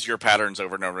reuse your patterns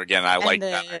over and over again. I like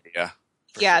that idea.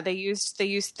 Yeah, they use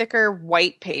thicker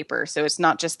white paper, so it's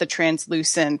not just the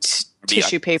translucent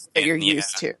tissue paper that you're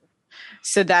used to.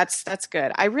 So that's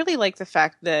good. I really like the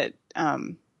fact that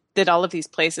that all of these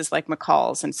places like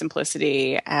McCall's and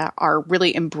Simplicity are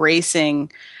really embracing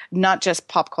not just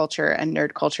pop culture and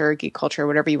nerd culture or geek culture,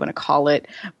 whatever you want to call it,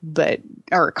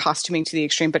 or costuming to the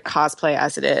extreme, but cosplay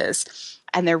as it is.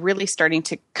 And they're really starting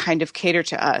to kind of cater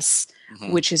to us,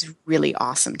 which is really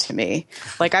awesome to me.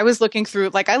 Like I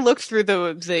looked through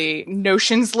the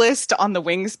notions list on the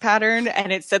wings pattern,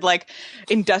 and it said like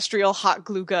industrial hot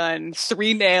glue gun,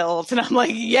 3 nails, and I'm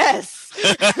like, yes.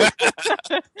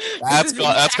 That's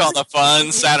called a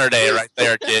fun Saturday right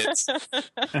there, kids.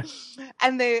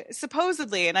 And they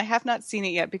supposedly, and I have not seen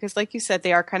it yet because, like you said,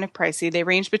 they are kind of pricey. They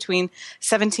range between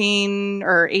 $17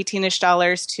 or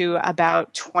 $18-ish to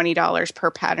about $20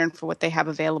 per pattern for what they have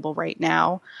available right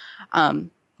now.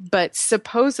 But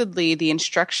supposedly the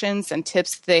instructions and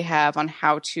tips they have on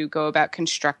how to go about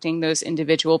constructing those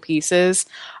individual pieces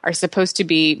are supposed to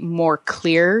be more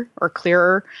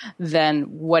clearer than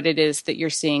what it is that you're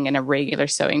seeing in a regular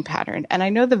sewing pattern. And I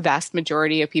know the vast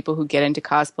majority of people who get into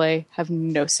cosplay have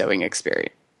no sewing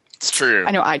experience. It's true.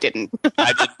 I know I didn't.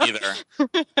 I didn't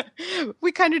either.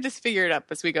 We kind of just figure it up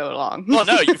as we go along. Well,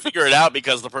 no, you figure it out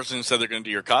because the person who said they're going to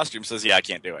do your costume says, yeah, I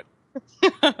can't do it.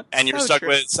 And you're So stuck true.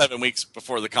 with it 7 weeks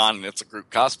before the con, and it's a group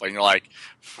cosplay, and you're like,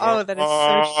 Oh, that is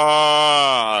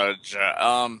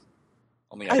so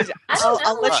only I don't know.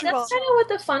 I'll let That's you all. kind of what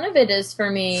the fun of it is for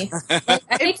me. Like,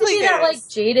 I hate to really see that like is.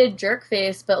 jaded jerk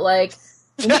face, but like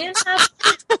we didn't have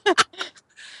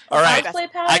All right.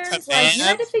 cosplay patterns. Like you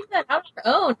had to figure that out on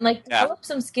your own. Like Yeah. develop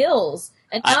some skills.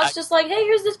 And now it's just like, hey,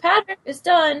 here's this pattern. It's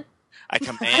done. I I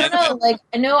don't command. know. Like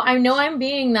I know I'm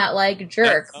being that like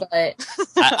jerk, but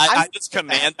I just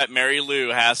command that Mary Lou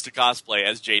has to cosplay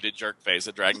as Jaded Jerkface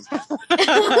at Dragon Con.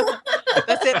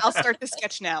 That's it. I'll start the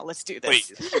sketch now. Let's do this.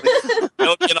 Please.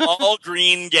 It'll be an all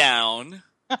green gown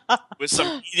with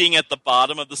some beading at the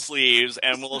bottom of the sleeves,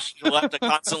 and she'll have to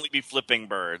constantly be flipping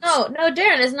birds. no,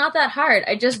 Darren, it's not that hard.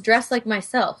 I just dress like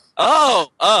myself.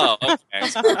 Oh, okay.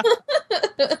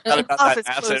 Not about Off that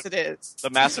as close massive, it is. the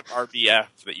massive RBF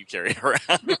that you carry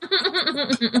around.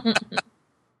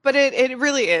 But it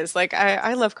really is. Like,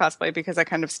 I love cosplay because I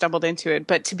kind of stumbled into it.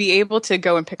 But to be able to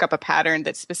go and pick up a pattern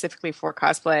that's specifically for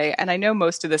cosplay, and I know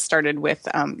most of this started with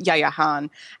Yaya Han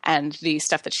and the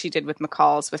stuff that she did with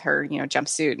McCall's with her,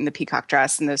 jumpsuit and the peacock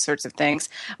dress and those sorts of things.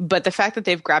 But the fact that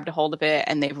they've grabbed a hold of it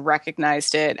and they've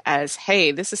recognized it as,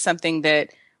 hey, this is something that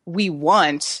we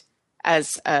want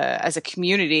as a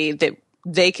community that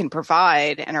they can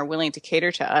provide and are willing to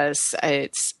cater to us.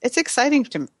 It's exciting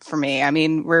for me. I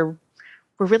mean, we're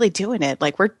really doing it.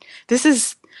 Like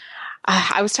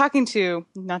I was talking to,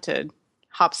 not to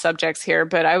hop subjects here,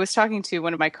 but I was talking to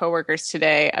one of my coworkers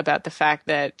today about the fact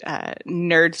that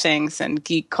nerd things and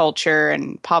geek culture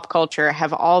and pop culture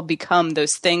have all become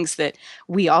those things that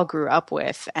we all grew up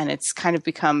with. And it's kind of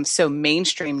become so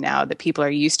mainstream now that people are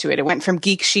used to it. It went from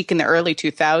geek chic in the early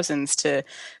 2000s to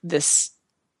this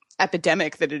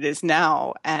epidemic that it is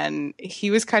now, and he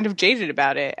was kind of jaded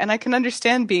about it, and I can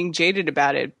understand being jaded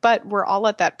about it, but we're all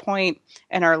at that point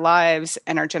in our lives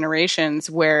and our generations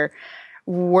where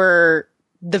we're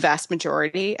the vast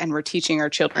majority and we're teaching our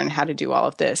children how to do all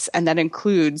of this, and that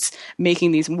includes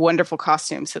making these wonderful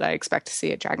costumes that I expect to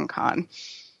see at Dragon Con.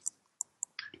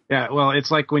 Yeah, well,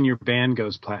 it's like when your band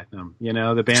goes platinum,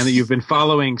 the band that you've been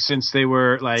following since they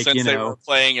were like, Since they were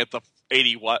playing at the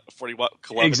 40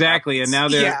 Columbus. Exactly, and now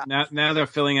they're now they're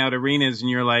filling out arenas, and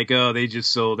you're like, oh, they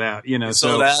just sold out, You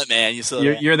sold out, man. You sold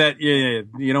out. You're that,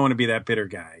 you don't want to be that bitter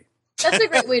guy. That's a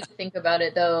great way to think about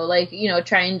it, though. Like,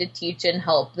 trying to teach and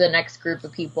help the next group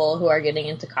of people who are getting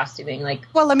into costuming. Like,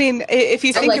 well, I mean, if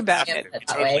you think about it, you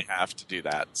totally have to do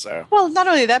that. So, well, not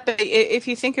only that, but if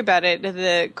you think about it,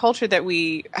 the culture that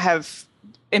we have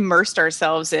immersed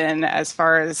ourselves in, as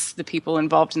far as the people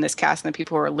involved in this cast and the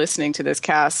people who are listening to this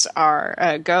cast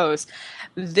goes,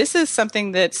 this is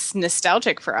something that's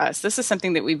nostalgic for us. This is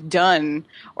something that we've done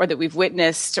or that we've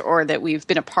witnessed or that we've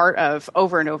been a part of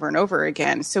over and over and over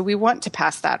again. So we want to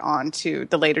pass that on to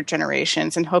the later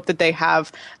generations and hope that they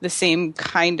have the same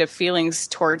kind of feelings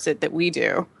towards it that we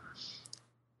do.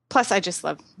 Plus, I just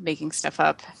love making stuff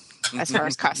up as far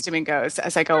as costuming goes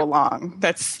as I go along.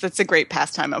 That's a great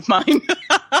pastime of mine.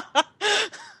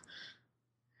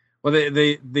 Well,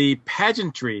 the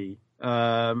pageantry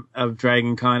of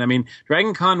Dragon Con. I mean,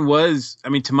 Dragon Con was,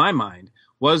 to my mind,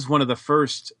 was one of the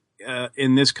first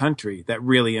in this country that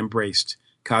really embraced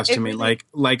costuming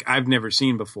like I've never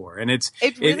seen before, and it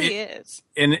really is.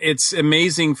 And it's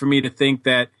amazing for me to think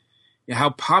that how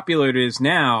popular it is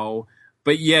now.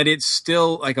 But yet it's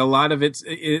still like a lot of it's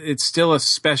still a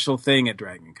special thing at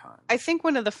Dragon Con. I think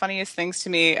one of the funniest things to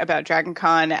me about Dragon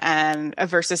Con and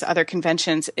versus other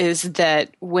conventions is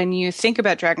that when you think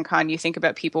about Dragon Con, you think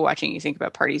about people watching, you think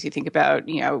about parties, you think about,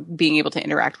 being able to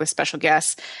interact with special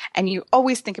guests, and you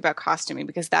always think about costuming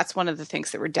because that's one of the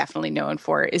things that we're definitely known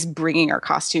for is bringing our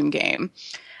costume game.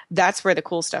 That's where the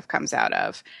cool stuff comes out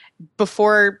of.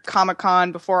 Before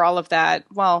Comic-Con, before all of that,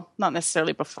 well, not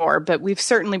necessarily before, but we've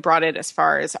certainly brought it as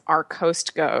far as our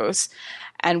coast goes.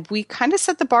 And we kind of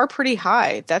set the bar pretty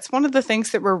high. That's one of the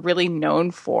things that we're really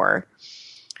known for.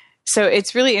 So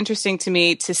it's really interesting to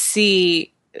me to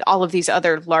see all of these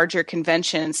other larger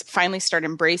conventions finally start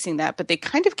embracing that, but they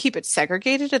kind of keep it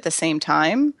segregated at the same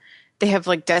time. they have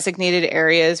like designated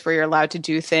areas where you're allowed to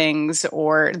do things,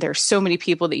 or there's so many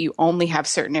people that you only have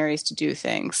certain areas to do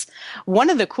things. One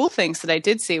of the cool things that I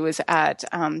did see was at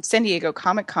San Diego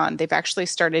Comic-Con, they've actually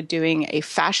started doing a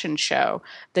fashion show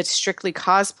that's strictly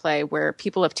cosplay, where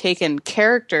people have taken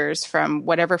characters from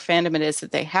whatever fandom it is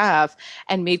that they have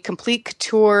and made complete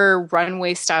couture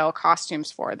runway style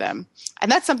costumes for them.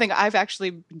 And that's something I've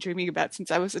actually been dreaming about since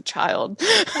I was a child.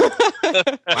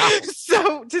 Wow.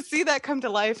 So to see that come to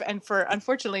life, and for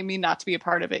unfortunately me not to be a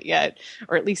part of it yet,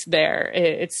 or at least there,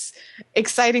 it's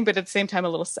exciting, but at the same time a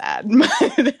little sad.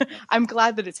 I'm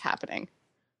glad that it's happening.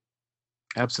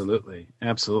 Absolutely.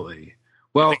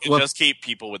 Well, just keep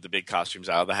people with the big costumes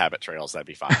out of the habit trails. That'd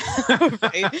be fine.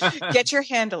 Right? Get your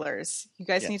handlers. You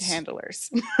guys need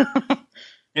handlers.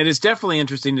 It is definitely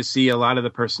interesting to see a lot of the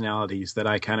personalities that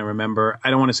I kind of remember. I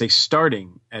don't want to say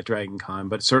starting at Dragon Con,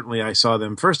 but certainly I saw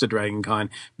them first at Dragon Con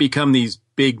become these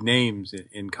big names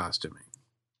in costuming.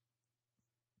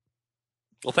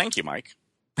 Well, thank you, Mike.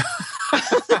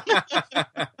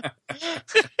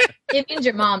 It means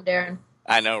your mom, Darren.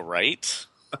 I know, right?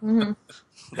 Mm-hmm.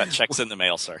 That check's in the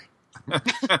mail, sir.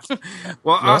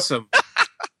 Well, awesome.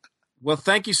 Well,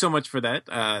 thank you so much for that.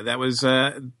 That was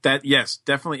yes,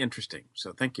 definitely interesting.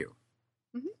 So thank you.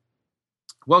 Mm-hmm.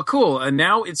 Well, cool. And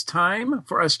now it's time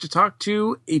for us to talk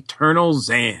to Eternal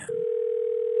Zan.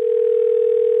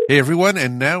 Hey, everyone.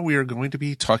 And now we are going to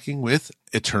be talking with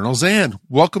Eternal Zan.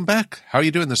 Welcome back. How are you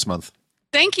doing this month?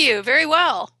 Thank you. Very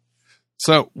well.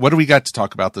 So what do we got to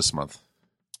talk about this month?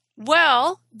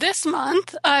 Well, this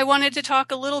month I wanted to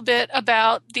talk a little bit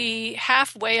about the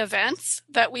halfway events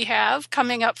that we have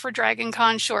coming up for Dragon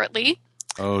Con shortly.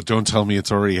 Oh, don't tell me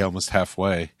it's already almost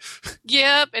halfway.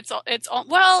 Yep, it's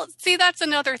well, see, that's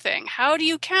another thing. How do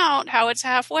you count how it's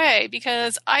halfway?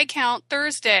 Because I count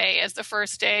Thursday as the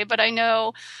first day, but I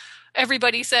know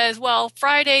everybody says, well,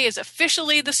 Friday is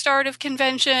officially the start of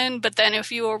convention, but then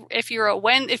if you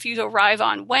arrive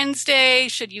on Wednesday,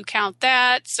 should you count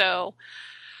that? So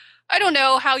I don't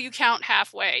know how you count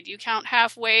halfway. Do you count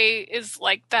halfway is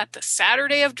like that the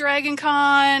Saturday of Dragon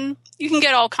Con? You can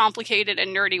get all complicated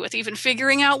and nerdy with even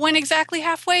figuring out when exactly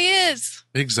halfway is.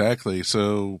 Exactly.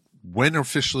 So when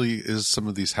officially is some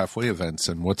of these halfway events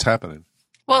and what's happening?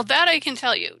 Well, that I can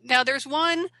tell you. Now, there's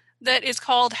one that is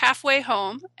called Halfway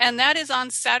Home, and that is on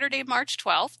Saturday, March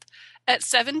 12th. At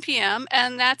 7 p.m.,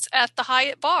 and that's at the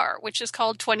Hyatt Bar, which is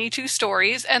called 22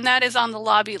 Stories, and that is on the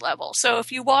lobby level. So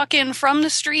if you walk in from the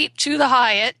street to the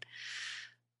Hyatt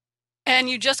and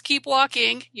you just keep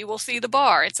walking, you will see the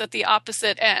bar. It's at the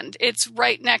opposite end. It's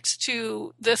right next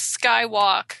to the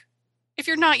Skywalk. If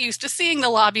you're not used to seeing the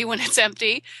lobby when it's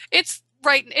empty, it's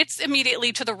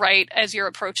immediately to the right as you're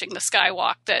approaching the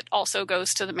Skywalk that also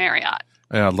goes to the Marriott.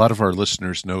 A lot of our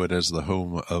listeners know it as the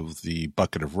home of the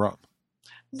bucket of rum.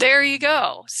 There you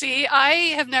go. See, I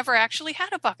have never actually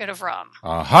had a bucket of rum.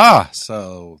 Aha!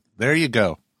 So there you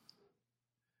go.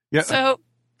 Yeah. So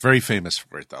very famous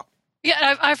for it, though.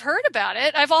 Yeah, I've heard about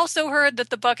it. I've also heard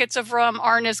that the buckets of rum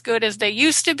aren't as good as they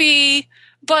used to be.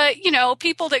 But,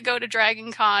 people that go to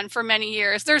Dragon Con for many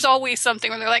years, there's always something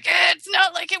where they're like, it's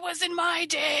not like it was in my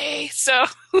day. So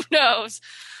who knows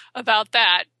about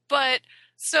that? But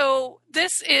so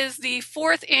this is the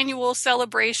 4th annual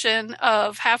celebration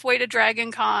of Halfway to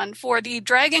Dragon Con for the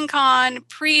Dragon Con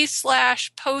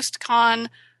pre/post-con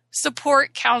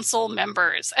support council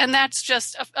members. And that's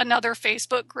just another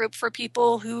Facebook group for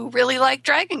people who really like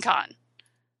Dragon Con.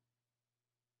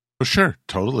 For sure,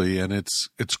 totally. And it's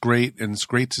great. And it's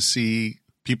great to see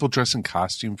people dress in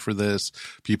costume for this.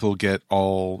 People get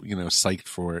all, psyched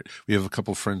for it. We have a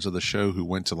couple friends of the show who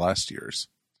went to last year's.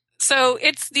 So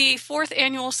it's the 4th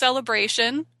annual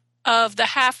celebration of the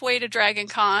Halfway to Dragon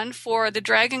Con for the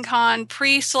Dragon Con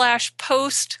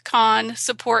pre/post-con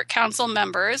support council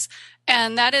members.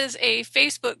 And that is a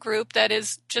Facebook group that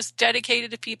is just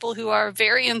dedicated to people who are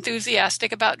very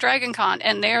enthusiastic about Dragon Con.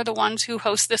 And they're the ones who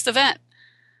host this event.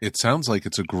 It sounds like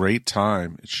it's a great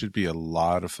time. It should be a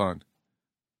lot of fun.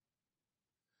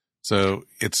 So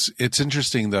it's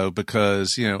interesting though,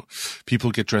 because,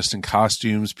 people get dressed in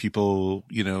costumes, people,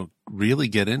 really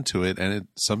get into it. And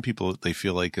some people, they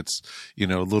feel like it's, a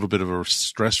little bit of a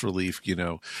stress relief,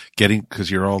 cause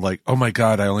you're all like, oh my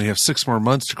God, I only have 6 more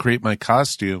months to create my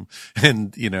costume.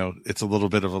 And, it's a little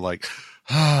bit of a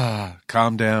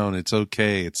calm down. It's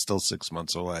okay. It's still 6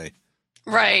 months away.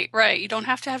 Right. You don't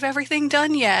have to have everything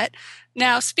done yet.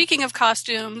 Now, speaking of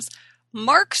costumes,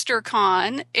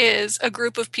 MarksterCon is a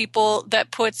group of people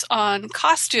that puts on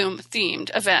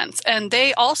costume-themed events, and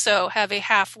they also have a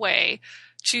halfway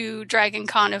to Dragon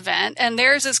Con event, and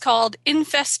theirs is called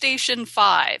Infestation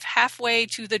 5, Halfway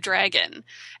to the Dragon.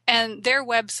 And their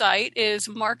website is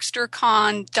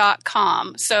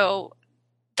markstercon.com. So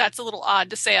that's a little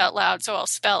odd to say out loud, so I'll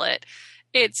spell it.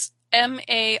 It's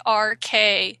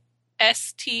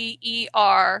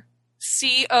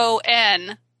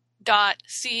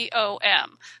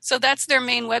markstercon.com. So that's their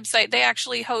main website. They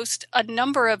actually host a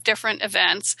number of different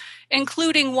events,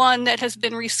 including one that has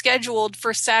been rescheduled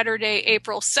for Saturday,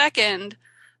 April 2nd,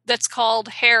 that's called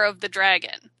Hair of the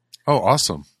Dragon. Oh,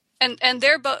 awesome. And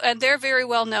they're very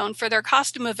well known for their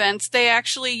costume events. They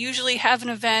actually usually have an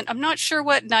event, I'm not sure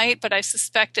what night, but I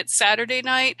suspect it's Saturday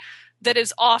night, that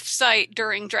is off-site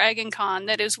during Dragon Con,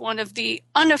 that is one of the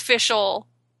unofficial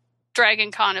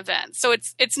Dragon Con events. So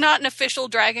it's not an official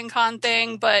Dragon Con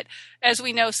thing, but as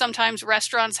we know, sometimes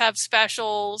restaurants have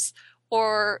specials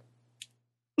or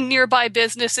nearby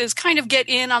businesses kind of get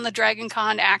in on the Dragon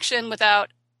Con action without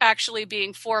actually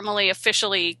being formally,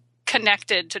 officially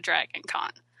connected to Dragon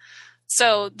Con.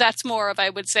 So that's more of, I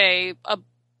would say, a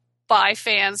by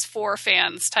fans, for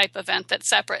fans type event that's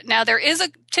separate. Now, there is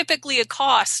typically a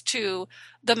cost to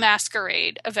the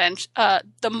Masquerade event,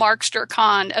 the Markster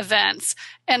Con events.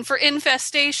 And for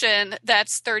Infestation,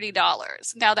 that's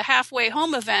 $30. Now, the Halfway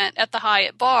Home event at the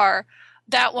Hyatt Bar,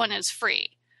 that one is free.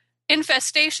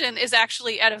 Infestation is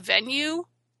actually at a venue,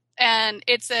 and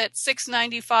it's at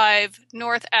 695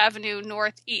 North Avenue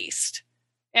Northeast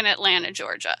in Atlanta,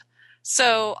 Georgia.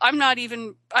 So I'm not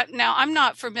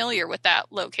familiar with that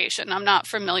location. I'm not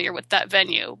familiar with that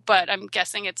venue, but I'm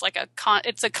guessing it's like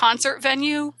it's a concert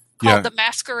venue called the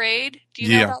Masquerade. Do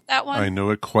you know about that one? I know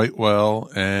it quite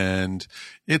well, and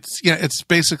it's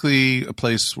basically a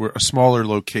place a smaller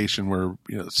location where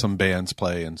some bands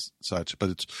play and such,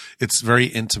 but it's very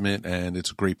intimate and it's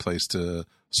a great place to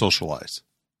socialize.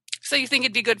 So you think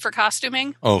it'd be good for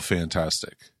costuming? Oh,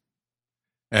 fantastic.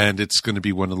 And it's going to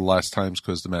be one of the last times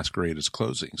because the Masquerade is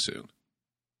closing soon.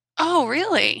 Oh,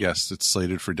 really? Yes, it's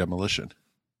slated for demolition.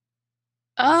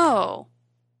 Oh,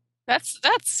 that's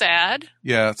sad.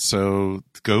 Yeah, so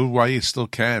go while you still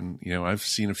can. I've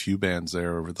seen a few bands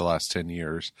there over the last 10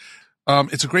 years.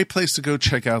 It's a great place to go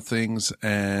check out things,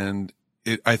 and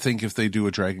I think if they do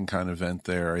a Dragon Con event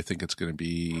there, I think it's going to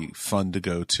be fun to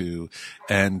go to,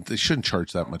 and they shouldn't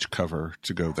charge that much cover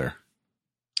to go there.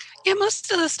 Yeah,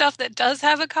 most of the stuff that does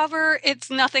have a cover, it's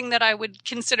nothing that I would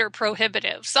consider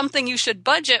prohibitive. Something you should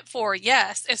budget for,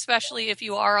 yes, especially if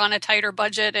you are on a tighter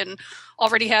budget and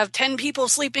already have 10 people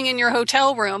sleeping in your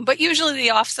hotel room. But usually the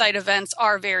offsite events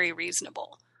are very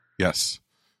reasonable. Yes.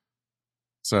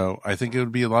 So I think it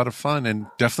would be a lot of fun and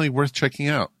definitely worth checking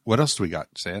out. What else do we got,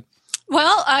 Sam?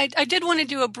 Well, I did want to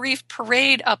do a brief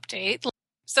parade update.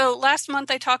 So last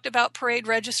month I talked about parade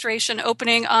registration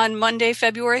opening on Monday,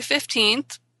 February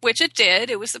 15th. Which it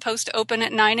did. It was supposed to open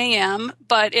at 9 a.m.,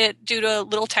 but due to a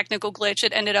little technical glitch,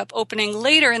 it ended up opening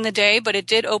later in the day, but it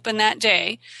did open that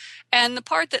day. And the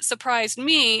part that surprised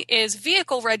me is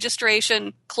vehicle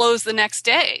registration closed the next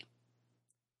day.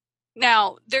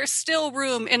 Now, there's still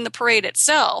room in the parade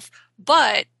itself,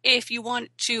 but if you want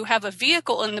to have a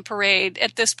vehicle in the parade,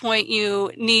 at this point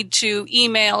you need to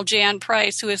email Jan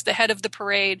Price, who is the head of the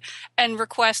parade, and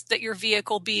request that your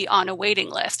vehicle be on a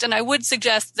waiting list. And I would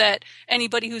suggest that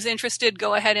anybody who's interested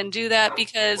go ahead and do that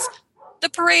because the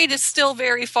parade is still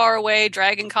very far away.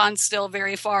 Dragon Con's still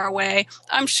very far away.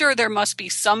 I'm sure there must be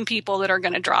some people that are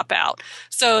going to drop out.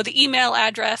 So the email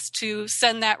address to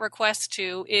send that request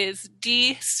to is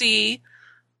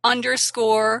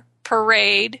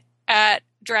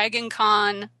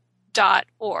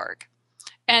dc_parade@dragoncon.org.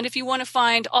 And if you want to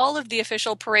find all of the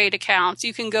official parade accounts,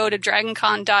 you can go to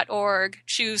dragoncon.org,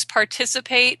 choose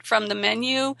participate from the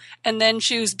menu, and then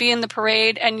choose be in the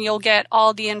parade, and you'll get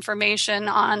all the information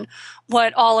on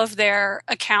what all of their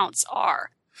accounts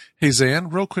are. Hey, Zan,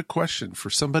 real quick question. For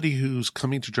somebody who's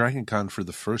coming to Dragon Con for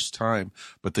the first time,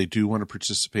 but they do want to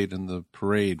participate in the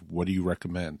parade, what do you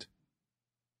recommend?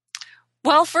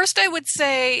 Well, first I would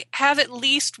say have at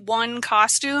least one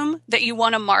costume that you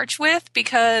want to march with,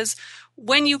 because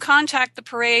when you contact the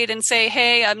parade and say,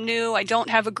 hey, I'm new, I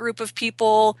don't have a group of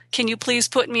people, can you please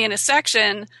put me in a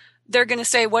section? They're going to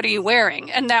say, what are you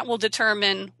wearing? And that will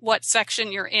determine what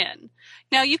section you're in.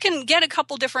 Now, you can get a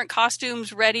couple different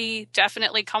costumes ready.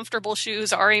 Definitely comfortable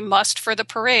shoes are a must for the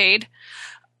parade.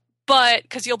 But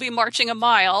because you'll be marching a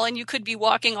mile and you could be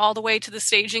walking all the way to the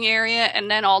staging area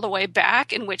and then all the way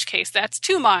back, in which case that's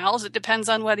 2 miles. It depends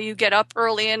on whether you get up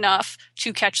early enough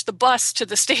to catch the bus to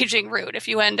the staging route. If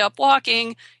you end up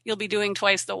walking, you'll be doing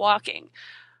twice the walking.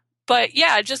 But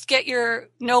yeah, just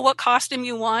know what costume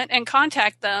you want and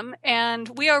contact them.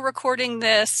 And we are recording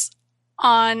this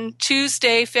on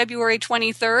Tuesday, February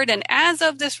 23rd. And as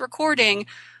of this recording,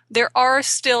 there are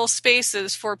still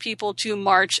spaces for people to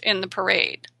march in the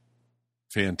parade.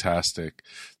 Fantastic.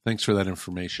 Thanks for that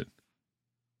information.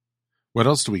 What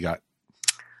else do we got?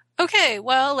 Okay,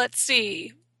 well, let's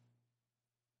see.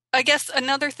 I guess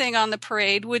another thing on the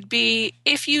parade would be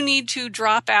if you need to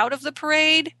drop out of the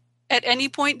parade at any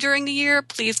point during the year,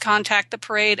 please contact the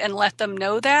parade and let them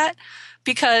know that,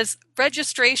 because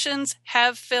registrations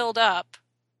have filled up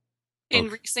in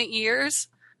recent years.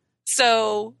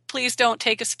 So please don't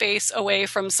take a space away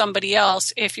from somebody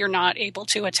else if you're not able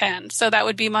to attend. So that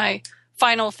would be my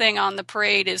final thing on the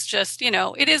parade, is just,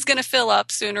 it is going to fill up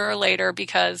sooner or later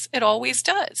because it always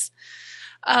does.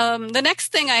 The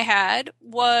next thing I had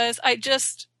was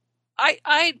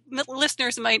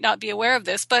listeners might not be aware of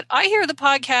this, but I hear the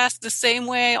podcast the same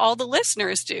way all the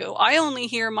listeners do. I only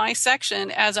hear my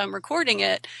section as I'm recording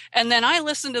it, and then I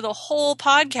listen to the whole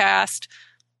podcast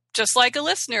just like a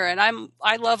listener. And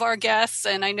I love our guests,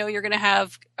 and I know you're going to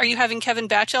have. Are you having Kevin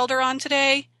Batchelder on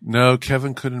today? No,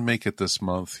 Kevin couldn't make it this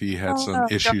month. He had some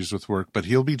issues with work, but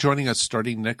he'll be joining us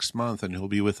starting next month, and he'll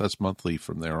be with us monthly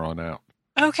from there on out.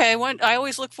 Okay, well, I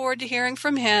always look forward to hearing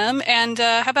from him. And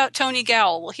how about Tony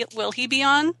Gowell? Will he be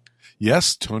on?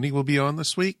 Yes, Tony will be on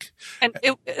this week. And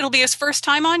it'll be his first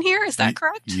time on here, is that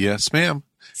correct? Yes, ma'am.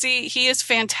 See, he is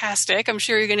fantastic. I'm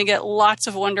sure you're going to get lots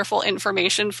of wonderful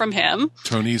information from him.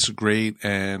 Tony's great,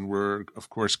 and we're, of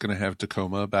course, going to have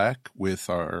Tacoma back with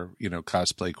our,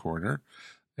 cosplay corner.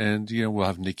 And, we'll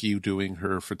have Nikki doing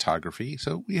her photography.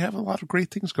 So we have a lot of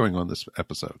great things going on this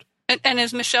episode. And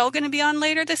is Michelle going to be on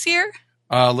later this year?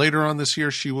 Later on this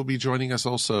year, she will be joining us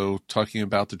also talking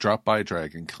about the Drop By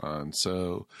Dragon Con.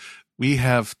 So we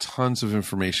have tons of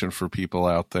information for people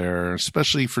out there,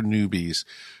 especially for newbies.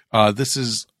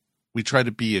 We try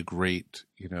to be a great,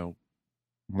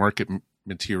 market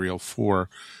material for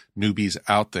newbies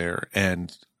out there,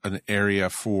 and an area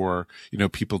for,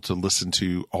 people to listen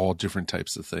to all different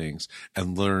types of things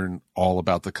and learn all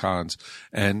about the cons.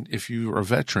 And if you are a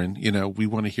veteran, we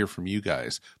want to hear from you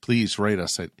guys. Please write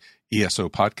us at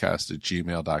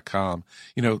esopodcast@gmail.com.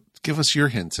 Give us your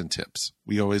hints and tips.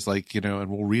 We always like, and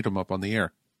we'll read them up on the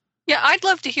air. Yeah, I'd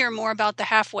love to hear more about the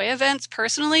halfway events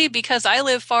personally, because I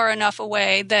live far enough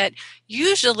away that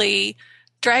usually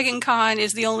Dragon Con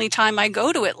is the only time I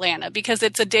go to Atlanta, because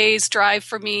it's a day's drive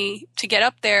for me to get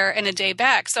up there and a day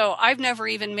back. So I've never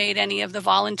even made any of the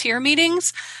volunteer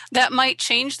meetings. That might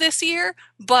change this year,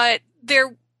 but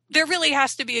there really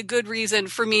has to be a good reason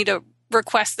for me to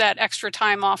request that extra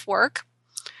time off work.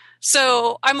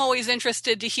 So I'm always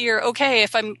interested to hear, okay,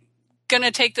 if I'm going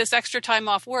to take this extra time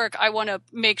off work, I want to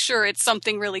make sure it's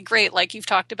something really great. Like you've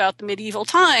talked about the medieval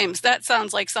times. That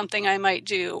sounds like something I might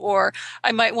do. Or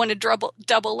I might want to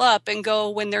double up and go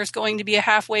when there's going to be a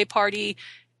halfway party,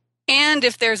 and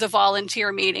if there's a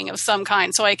volunteer meeting of some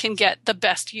kind, so I can get the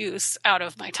best use out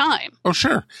of my time. Oh,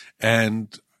 sure.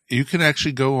 And you can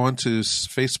actually go onto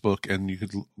Facebook, and you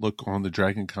could look on the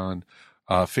Dragon Con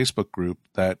Facebook group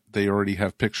that they already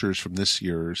have pictures from this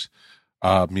year's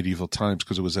medieval times,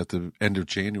 because it was at the end of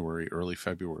January, early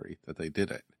February that they did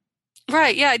it.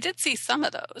 Right. Yeah, I did see some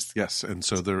of those. Yes. And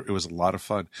so it was a lot of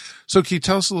fun. So can you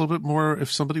tell us a little bit more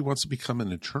if somebody wants to become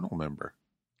an eternal member?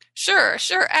 Sure.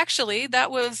 Actually,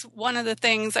 that was one of the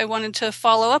things I wanted to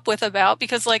follow up with about,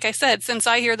 because like I said, since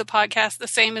I hear the podcast the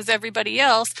same as everybody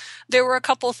else, there were a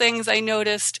couple things I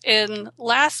noticed in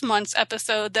last month's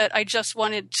episode that I just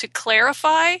wanted to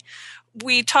clarify.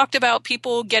 We talked about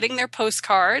people getting their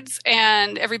postcards,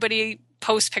 and everybody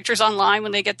posts pictures online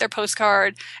when they get their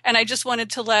postcard. And I just wanted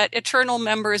to let Eternal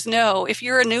members know, if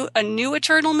you're a new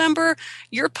Eternal member,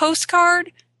 your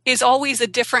postcard is always a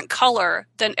different color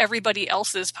than everybody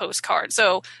else's postcard.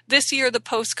 So this year, the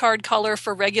postcard color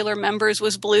for regular members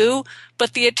was blue,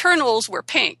 but the Eternals were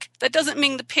pink. That doesn't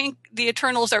mean the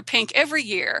Eternals are pink every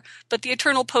year, but the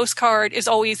Eternal postcard is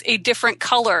always a different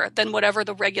color than whatever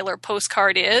the regular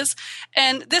postcard is.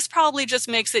 And this probably just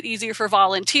makes it easier for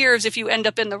volunteers. If you end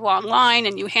up in the wrong line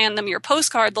and you hand them your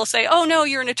postcard, they'll say, oh no,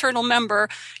 you're an Eternal member.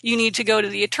 You need to go to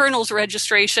the Eternals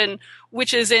registration,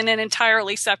 which is in an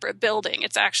entirely separate building.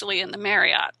 It's actually in the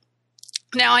Marriott.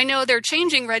 Now, I know they're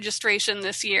changing registration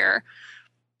this year,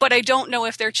 but I don't know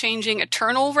if they're changing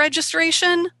Eternal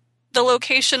registration. The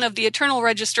location of the Eternal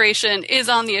registration is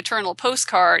on the Eternal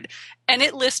postcard, and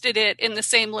it listed it in the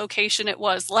same location it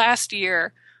was last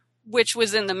year, which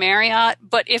was in the Marriott.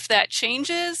 But if that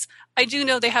changes, I do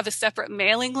know they have a separate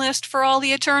mailing list for all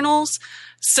the Eternals.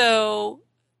 So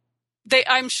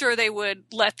I'm sure they would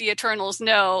let the Eternals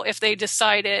know if they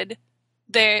decided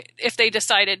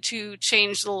to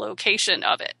change the location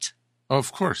of it. Oh,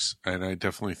 of course. And I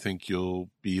definitely think you'll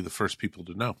be the first people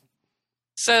to know.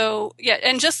 So, yeah,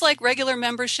 and just like regular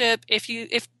membership, if you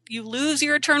lose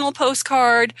your Eternal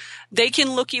postcard, they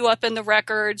can look you up in the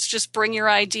records. Just bring your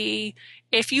ID.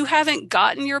 If you haven't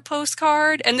gotten your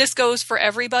postcard, and this goes for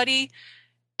everybody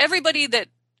that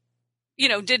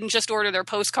didn't just order their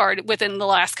postcard within the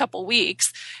last couple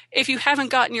weeks. If you haven't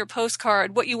gotten your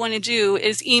postcard, what you want to do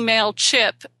is email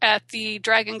Chip at the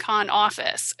DragonCon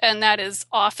office, and that is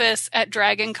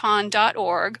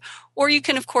office@dragoncon.org. Or you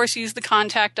can, of course, use the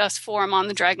Contact Us form on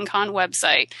the DragonCon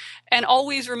website. And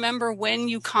always remember when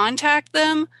you contact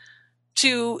them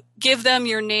to give them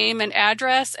your name and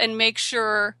address and make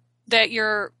sure that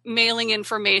your mailing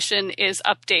information is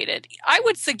updated. I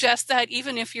would suggest that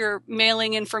even if your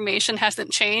mailing information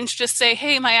hasn't changed, just say,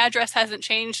 hey, my address hasn't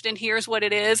changed and here's what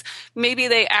it is. Maybe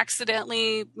they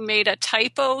accidentally made a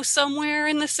typo somewhere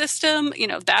in the system.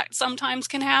 That sometimes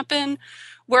can happen.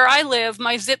 Where I live,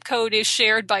 my zip code is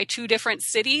shared by 2 different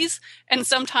cities, and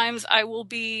sometimes I will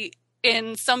be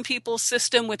in some people's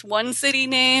system with one city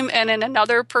name and in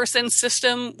another person's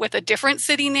system with a different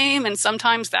city name, and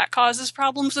sometimes that causes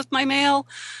problems with my mail.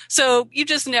 So you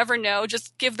just never know.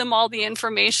 Just give them all the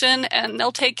information and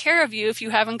they'll take care of you if you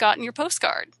haven't gotten your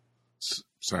postcard.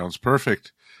 Sounds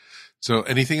perfect. So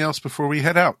anything else before we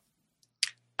head out?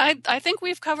 I think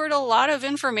we've covered a lot of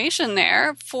information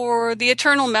there. For the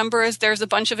Eternal members, there's a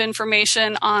bunch of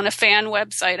information on a fan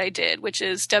website I did, which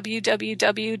is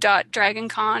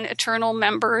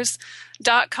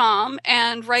www.dragonconeternalmembers.com.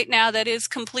 And right now that is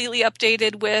completely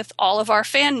updated with all of our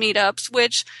fan meetups,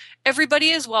 which everybody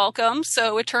is welcome.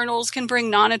 So Eternals can bring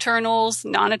non-Eternals.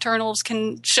 Non-Eternals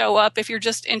can show up if you're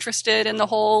just interested in the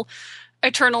whole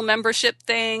Eternal membership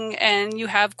thing and you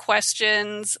have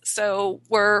questions. So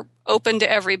we're open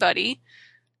to everybody.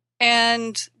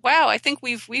 And wow, I think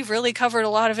we've really covered a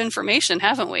lot of information,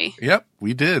 haven't we? Yep,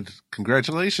 we did.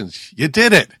 Congratulations. You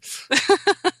did it.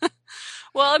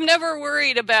 Well, I'm never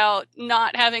worried about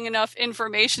not having enough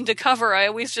information to cover. I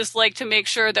always just like to make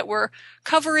sure that we're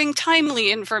covering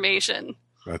timely information.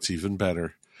 That's even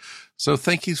better. So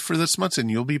thank you for this month, and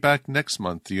you'll be back next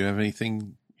month. Do you have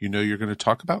anything you're going to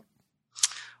talk about?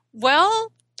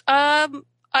 Well,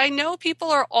 I know people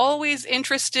are always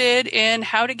interested in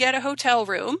how to get a hotel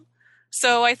room.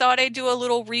 So I thought I'd do a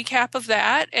little recap of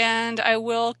that, and I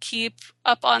will keep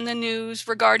up on the news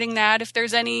regarding that if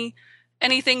there's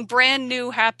anything brand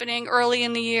new happening early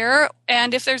in the year.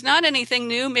 And if there's not anything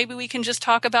new, maybe we can just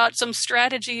talk about some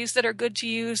strategies that are good to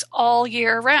use all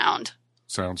year round.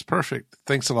 Sounds perfect.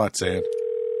 Thanks a lot, Zan.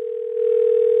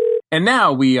 And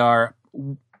now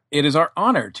it is our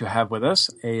honor to have with us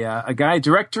a guy,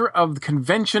 director of the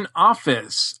convention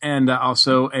office, and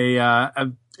also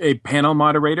a panel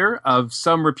moderator of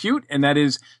some repute, and that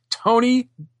is Tony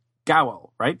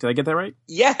Gowell, right? Did I get that right?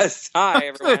 Yes. Hi,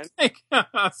 everyone.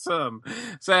 Awesome.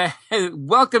 So, hey,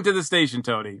 welcome to the station,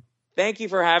 Tony. Thank you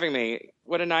for having me.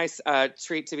 What a nice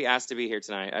treat to be asked to be here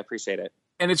tonight. I appreciate it.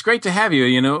 And it's great to have you.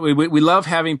 We love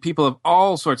having people of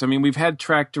all sorts. I mean, we've had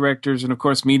track directors and, of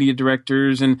course, media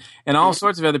directors and all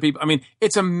sorts of other people. I mean,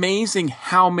 it's amazing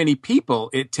how many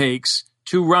people it takes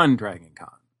to run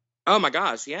DragonCon. Oh, my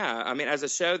gosh. Yeah. I mean, as a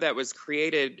show that was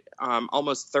created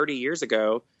almost 30 years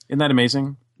ago. Isn't that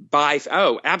amazing?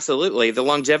 Absolutely. The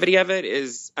longevity of it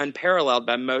is unparalleled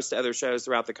by most other shows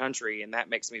throughout the country, and that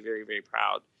makes me very, very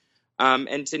proud.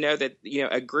 And to know that,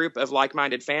 a group of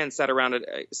like-minded fans sat around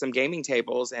some gaming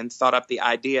tables and thought up the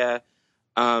idea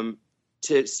to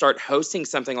start hosting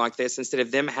something like this instead of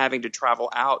them having to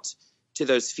travel out to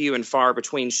those few and far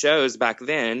between shows back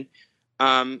then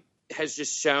has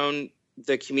just shown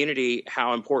the community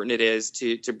how important it is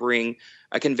to bring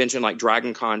a convention like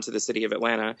DragonCon to the city of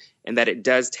Atlanta, and that it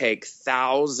does take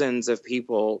thousands of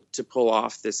people to pull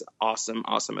off this awesome,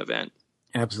 awesome event.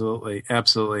 Absolutely.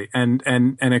 Absolutely. And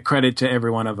a credit to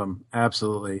every one of them.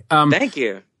 Absolutely. Thank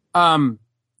you.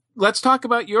 Let's talk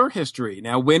about your history.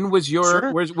 Now, when was your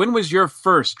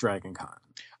first DragonCon?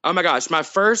 Oh my gosh. My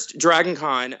first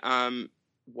DragonCon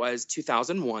was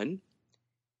 2001,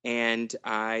 and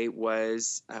I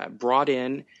was brought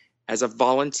in as a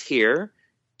volunteer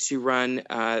to run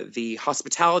the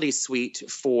hospitality suite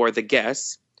for the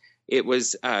guests. It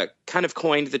was kind of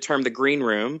coined the term the green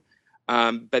room.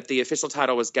 But the official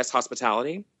title was Guest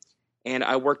Hospitality. And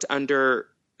I worked under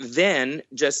then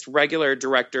just regular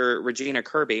director Regina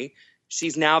Kirby.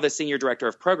 She's now the senior director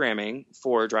of programming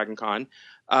for DragonCon.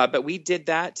 But we did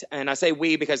that. And I say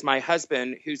we because my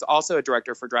husband, who's also a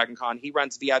director for DragonCon, he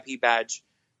runs VIP badge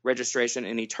registration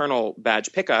and Eternal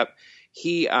badge pickup.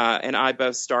 He and I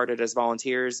both started as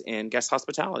volunteers in Guest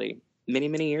Hospitality many,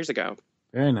 many years ago.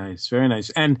 Very nice, very nice.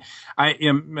 And I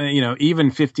am,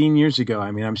 even 15 years ago,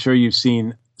 I mean, I'm sure you've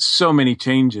seen so many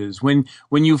changes. When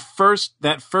you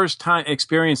that first time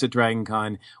experience at Dragon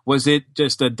Con, was it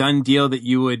just a done deal that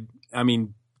you would,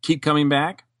 keep coming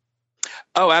back?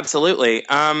 Oh, absolutely.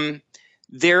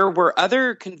 There were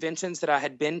other conventions that I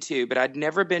had been to, but I'd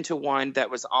never been to one that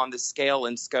was on the scale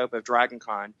and scope of Dragon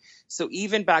Con. So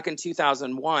even back in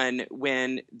 2001,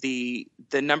 when the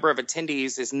number of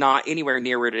attendees is not anywhere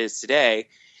near where it is today,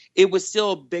 it was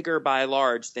still bigger by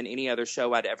large than any other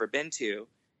show I'd ever been to.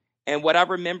 And what I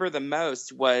remember the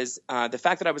most was the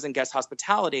fact that I was in guest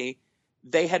hospitality.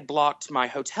 They had blocked my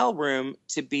hotel room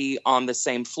to be on the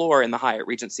same floor in the Hyatt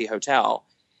Regency Hotel.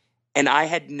 And I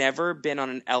had never been on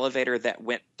an elevator that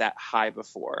went that high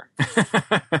before.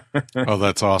 Oh,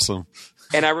 that's awesome.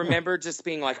 And I remember just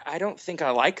being like, I don't think I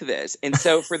like this. And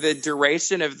so for the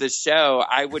duration of the show,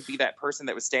 I would be that person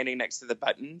that was standing next to the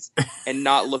buttons and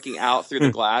not looking out through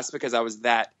the glass because I was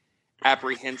that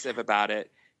apprehensive about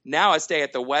it. Now I stay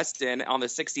at the Westin on the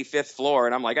 65th floor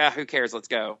and I'm like, who cares? Let's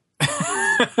go.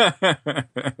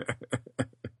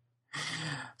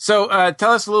 So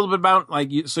tell us a little bit about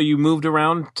so you moved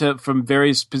around from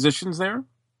various positions there?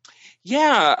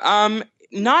 Yeah,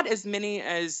 not as many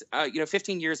as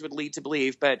 15 years would lead to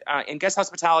believe, but in guest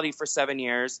hospitality for 7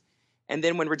 years. And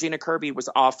then when Regina Kirby was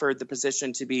offered the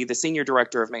position to be the senior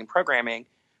director of main programming,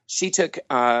 she took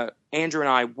Andrew and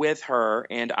I with her,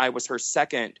 and I was her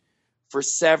second for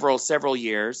several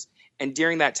years. And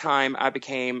during that time, I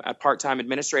became a part-time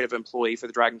administrative employee for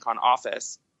the Dragon Con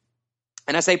office.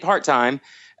 And I say part-time,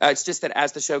 it's just that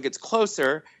as the show gets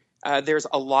closer, there's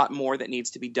a lot more that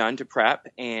needs to be done to prep,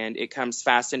 and it comes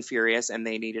fast and furious, and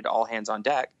they needed all hands on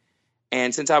deck.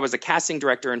 And since I was a casting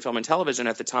director in film and television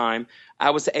at the time,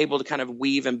 I was able to kind of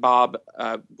weave and bob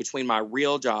between my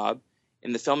real job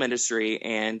in the film industry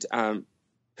and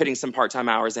putting some part-time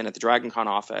hours in at the Dragon Con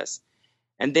office.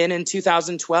 And then in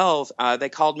 2012, they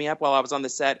called me up while I was on the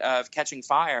set of Catching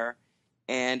Fire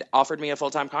and offered me a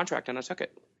full-time contract, and I took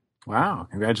it. Wow.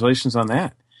 Congratulations on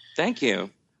that. Thank you.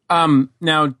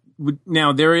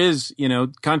 Now there is,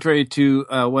 contrary to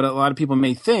what a lot of people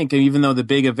may think, even though the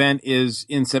big event is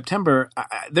in September,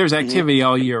 there's activity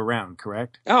all year round,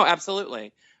 correct? Oh,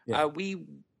 absolutely. Yeah. We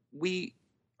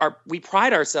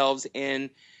pride ourselves in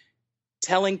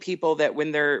telling people that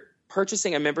when they're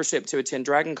purchasing a membership to attend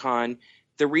Dragon Con,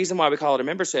 the reason why we call it a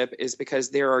membership is because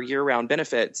there are year-round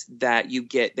benefits that you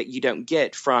get that you don't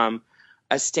get from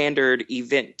a standard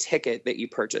event ticket that you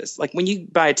purchase. Like when you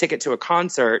buy a ticket to a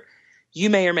concert, you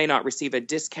may or may not receive a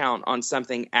discount on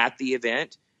something at the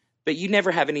event, but you never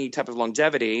have any type of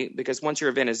longevity because once your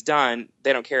event is done,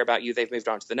 they don't care about you. They've moved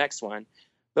on to the next one.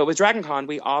 But with Dragon Con,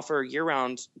 we offer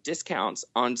year-round discounts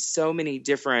on so many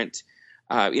different,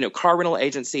 car rental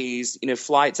agencies,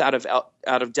 flights out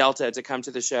of Delta to come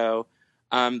to the show.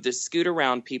 The Scoot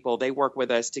Around people, they work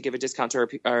with us to give a discount to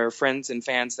our friends and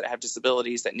fans that have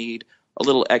disabilities that need a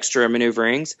little extra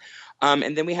maneuverings.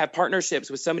 And then we have partnerships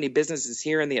with so many businesses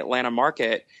here in the Atlanta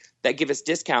market that give us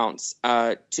discounts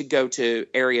to go to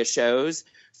area shows,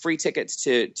 free tickets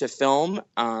to film,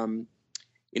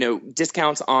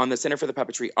 discounts on the Center for the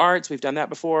Puppetry Arts. We've done that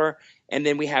before. And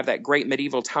then we have that great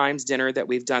Medieval Times dinner that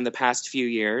we've done the past few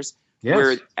years. Yes.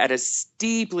 We're at a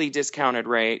steeply discounted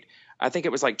rate. I think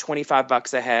it was like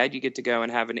 $25 a head. You get to go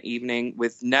and have an evening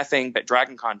with nothing but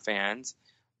Dragon Con fans.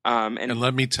 And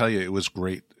let me tell you, it was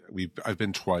great. I've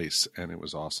been twice, and it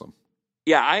was awesome.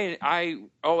 Yeah, I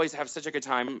always have such a good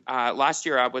time. Last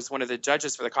year, I was one of the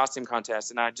judges for the costume contest,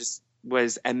 and I just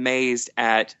was amazed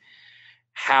at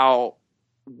how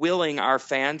willing our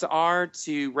fans are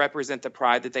to represent the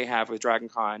pride that they have with Dragon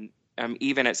Con,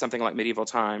 even at something like Medieval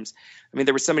Times. I mean,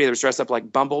 there was somebody that was dressed up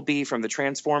like Bumblebee from the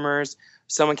Transformers.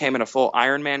 Someone came in a full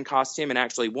Iron Man costume and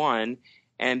actually won.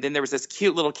 And then there was this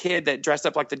cute little kid that dressed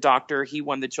up like the Doctor. He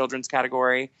won the children's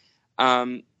category.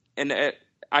 I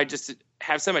just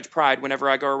have so much pride whenever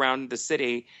I go around the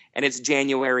city and it's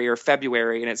January or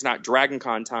February and it's not Dragon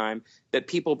Con time, that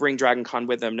people bring Dragon Con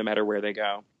with them no matter where they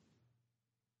go.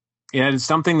 Yeah, it's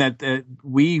something that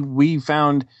we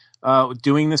found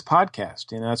doing this podcast.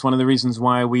 That's one of the reasons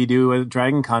why we do a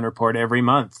Dragon Con report every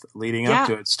month leading up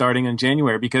to it, starting in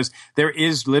January, because there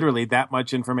is literally that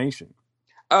much information.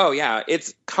 Oh, yeah,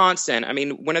 it's constant. I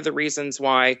mean, one of the reasons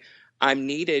why I'm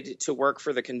needed to work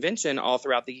for the convention all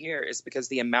throughout the year is because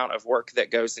the amount of work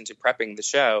that goes into prepping the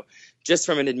show, just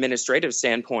from an administrative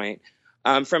standpoint.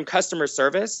 From customer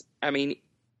service, I mean,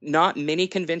 not many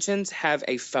conventions have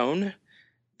a phone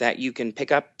that you can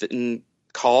pick up and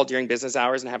call during business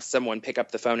hours and have someone pick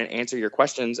up the phone and answer your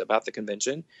questions about the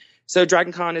convention. So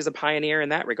Dragon Con is a pioneer in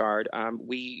that regard.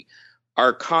 We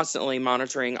are constantly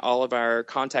monitoring all of our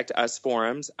Contact Us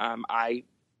forums. I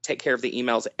take care of the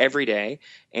emails every day,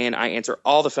 and I answer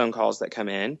all the phone calls that come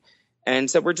in.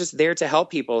 And so we're just there to help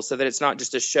people so that it's not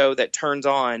just a show that turns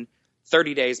on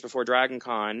 30 days before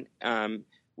DragonCon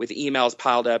with emails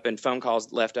piled up and phone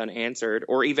calls left unanswered,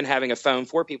 or even having a phone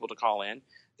for people to call in.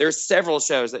 There's several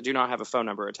shows that do not have a phone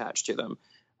number attached to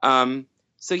them.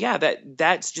 So yeah,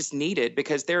 that's just needed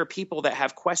because there are people that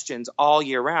have questions all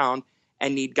year round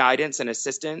and need guidance and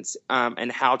assistance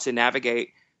and how to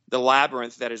navigate the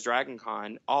labyrinth that is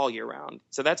DragonCon all year round.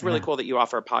 So that's really cool that you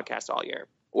offer a podcast all year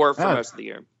or for most of the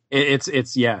year.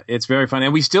 It's very fun,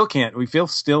 and we still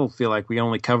feel like we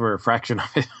only cover a fraction of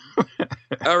it.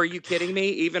 Oh, are you kidding me?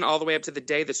 Even all the way up to the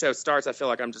day the show starts, I feel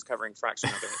like I'm just covering a fraction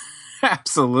of it.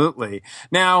 Absolutely.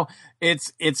 Now,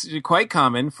 it's quite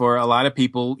common for a lot of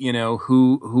people,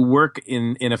 who work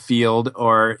in a field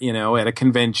or, at a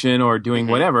convention or doing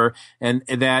whatever, and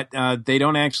that they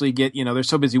don't actually get, they're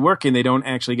so busy working, they don't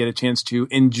actually get a chance to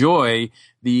enjoy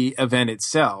the event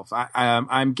itself.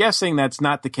 I'm guessing that's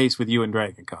not the case with you and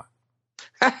DragonCon.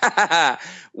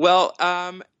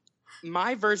 Well,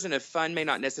 my version of fun may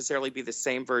not necessarily be the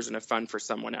same version of fun for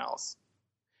someone else.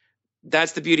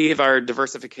 That's the beauty of our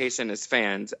diversification as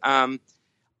fans.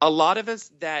 A lot of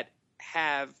us that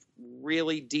have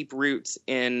really deep roots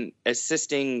in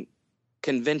assisting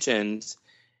conventions,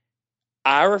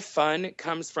 our fun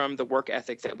comes from the work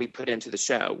ethic that we put into the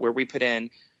show, where we put in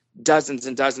dozens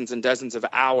and dozens and dozens of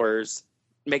hours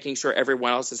making sure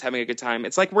everyone else is having a good time.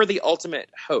 It's like we're the ultimate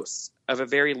hosts of a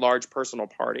very large personal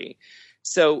party.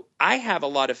 So I have a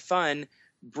lot of fun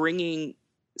bringing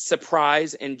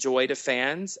surprise and joy to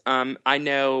fans. I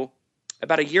know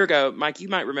about a year ago, Mike, you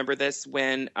might remember this,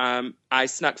 when I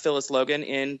snuck Phyllis Logan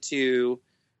into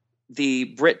the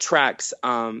Brit Tracks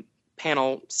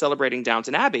panel celebrating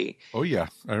Downton Abbey. Oh, yeah.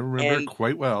 I remember it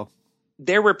quite well.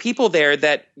 There were people there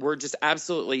that were just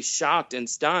absolutely shocked and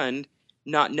stunned,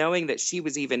 not knowing that she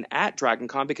was even at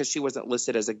DragonCon because she wasn't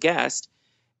listed as a guest.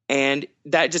 And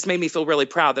that just made me feel really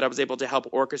proud that I was able to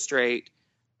help orchestrate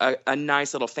a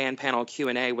nice little fan panel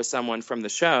Q&A with someone from the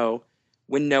show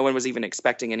when no one was even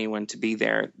expecting anyone to be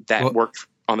there that worked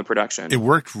on the production. It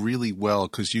worked really well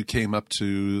because you came up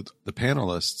to the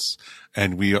panelists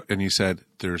and you said,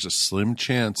 there's a slim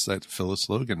chance that Phyllis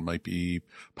Logan might be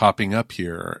popping up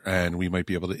here and we might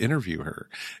be able to interview her.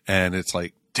 And it's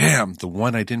like, damn, the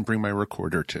one I didn't bring my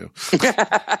recorder to.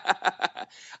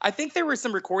 I think there were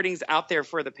some recordings out there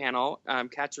for the panel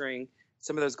capturing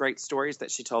some of those great stories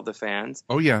that she told the fans.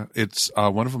 Oh, yeah. It's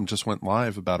one of them just went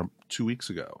live about 2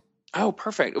 weeks ago. Oh,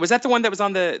 perfect. Was that the one that was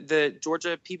on the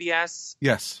Georgia PBS?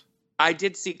 Yes. I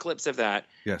did see clips of that.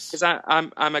 Yes. Because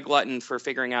I'm a glutton for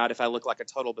figuring out if I look like a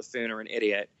total buffoon or an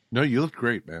idiot. No, you looked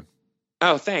great, man.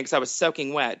 Oh, thanks. I was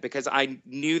soaking wet because I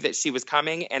knew that she was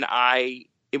coming, and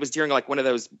it was during like one of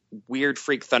those weird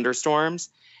freak thunderstorms.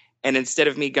 And instead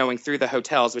of me going through the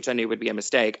hotels, which I knew would be a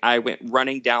mistake, I went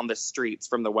running down the streets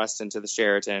from the Westin to the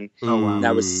Sheraton. Oh, wow. And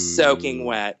I was soaking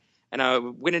wet. And I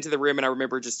went into the room and I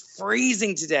remember just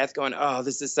freezing to death going, oh,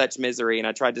 this is such misery. And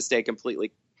I tried to stay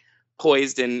completely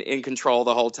poised and in control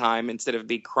the whole time instead of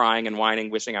be crying and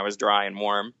whining, wishing I was dry and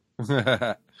warm.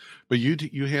 But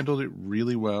you handled it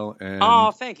really well. And oh,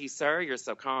 thank you, sir. You're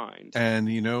so kind. And,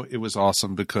 it was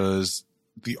awesome because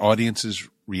the audience's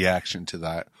reaction to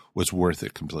that was worth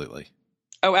it completely.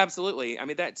 Oh, absolutely. I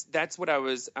mean, that's what I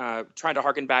was trying to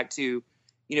harken back to,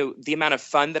 the amount of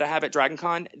fun that I have at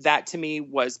DragonCon. That to me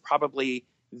was probably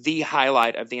the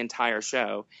highlight of the entire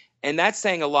show. And that's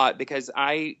saying a lot because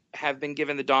I have been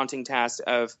given the daunting task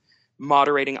of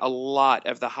moderating a lot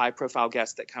of the high profile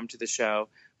guests that come to the show.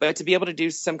 But to be able to do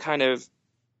some kind of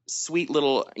sweet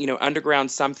little, underground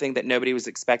something that nobody was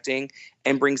expecting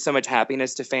and bring so much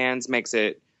happiness to fans makes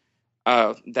it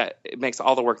it makes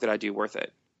all the work that I do worth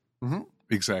it. Mm-hmm.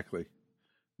 Exactly.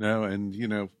 No,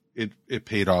 and it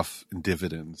paid off in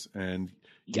dividends. And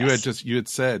yes. you had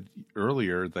said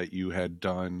earlier that you had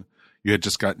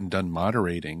just gotten done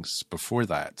moderating before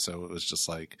that. So it was just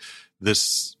like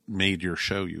this made your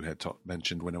show. You had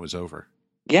mentioned when it was over.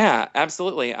 Yeah,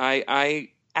 absolutely. I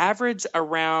average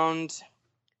around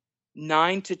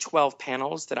 9 to 12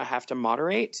 panels that I have to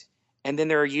moderate. And then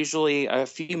there are usually a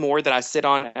few more that I sit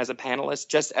on as a panelist,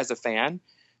 just as a fan.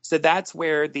 So that's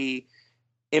where the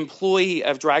employee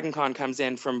of DragonCon comes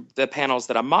in from the panels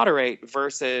that I moderate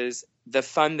versus the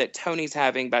fun that Tony's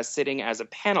having by sitting as a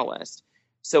panelist.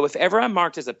 So if ever I'm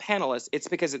marked as a panelist, it's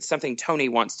because it's something Tony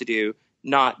wants to do,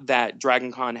 not that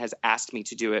DragonCon has asked me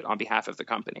to do it on behalf of the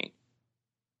company.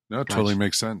 No, it totally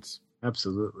makes sense.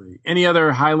 Absolutely. Any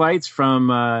other highlights from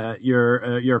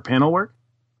your panel work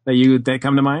that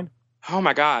come to mind? Oh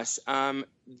my gosh.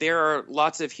 There are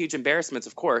lots of huge embarrassments,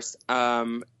 of course.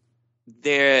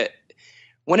 There,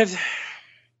 one of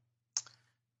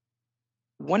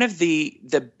the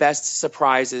best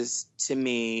surprises to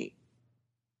me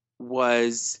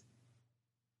was,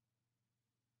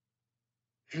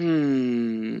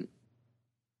 I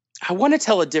want to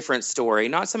tell a different story,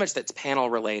 not so much that's panel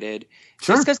related.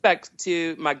 Sure. This goes back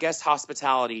to my guest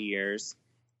hospitality years,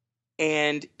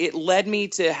 and it led me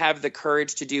to have the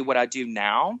courage to do what I do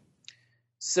now.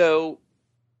 So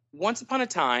once upon a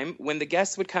time, when the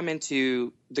guests would come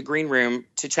into the green room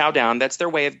to chow down, that's their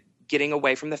way of getting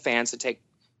away from the fans, to take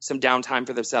some downtime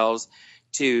for themselves,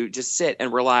 to just sit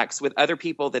and relax with other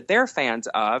people that they're fans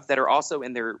of that are also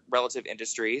in their relative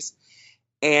industries.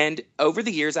 And over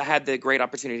the years, I had the great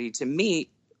opportunity to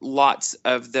meet lots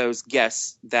of those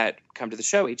guests that come to the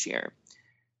show each year.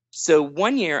 So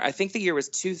one year, I think the year was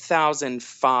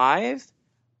 2005,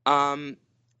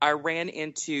 I ran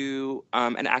into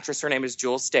an actress. Her name is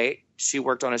Jewel State. She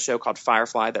worked on a show called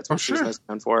Firefly. That's what she was most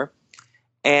known for.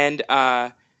 And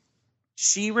I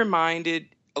reminded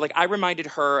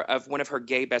her of one of her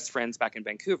gay best friends back in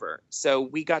Vancouver. So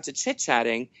we got to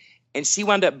chit-chatting, and she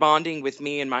wound up bonding with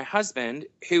me and my husband,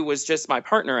 who was just my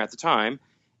partner at the time.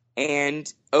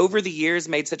 And over the years,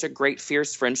 made such a great,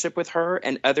 fierce friendship with her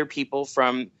and other people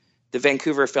from the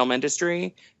Vancouver film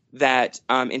industry that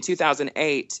in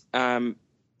 2008,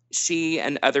 she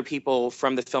and other people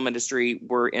from the film industry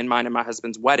were in mine and my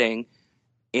husband's wedding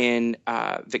in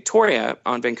Victoria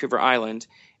on Vancouver Island.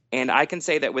 And I can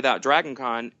say that without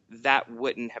DragonCon, that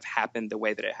wouldn't have happened the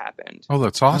way that it happened. Oh,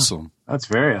 that's awesome. That's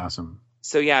very awesome.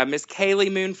 So yeah, Miss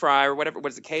Kaylee Moonfry, or whatever,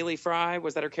 was it Kaylee Fry?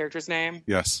 Was that her character's name?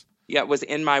 Yes. Yeah, it was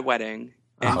in my wedding.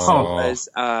 And so was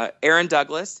Aaron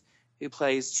Douglas, who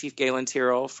plays Chief Galen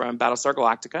Tyrrell from Battlestar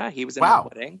Galactica. He was in my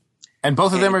wedding. And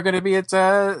both of them are going to be at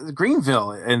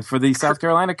Greenville and for the South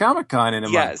Carolina Comic Con in a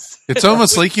month. It's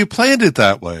almost like you planned it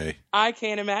that way. I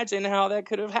can't imagine how that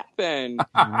could have happened.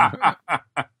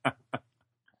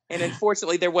 And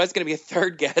unfortunately, there was going to be a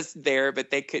third guest there, but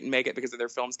they couldn't make it because of their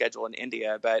film schedule in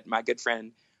India. But my good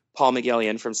friend Paul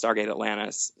McGillian from Stargate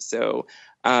Atlantis. So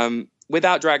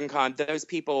without DragonCon, those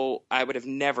people I would have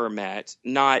never met,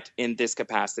 not in this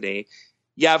capacity.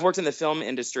 Yeah, I've worked in the film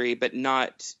industry, but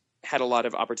not had a lot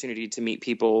of opportunity to meet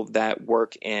people that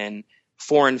work in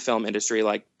foreign film industry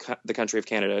like the country of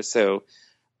Canada. So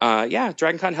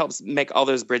DragonCon helps make all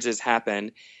those bridges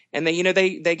happen. And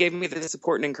they gave me the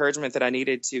support and encouragement that I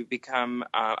needed to become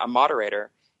a moderator.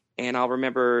 And I'll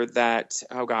remember that,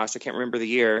 oh gosh, I can't remember the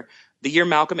year. The year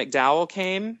Malcolm McDowell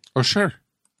came. Oh, sure.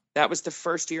 That was the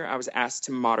first year I was asked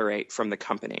to moderate from the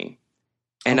company.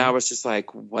 And I was just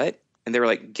like, what? And they were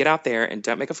like, get out there and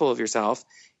don't make a fool of yourself.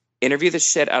 Interview the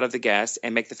shit out of the guests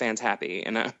and make the fans happy.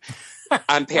 And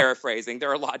I'm paraphrasing.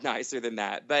 They're a lot nicer than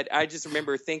that. But I just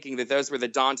remember thinking that those were the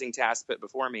daunting tasks put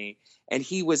before me. And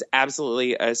he was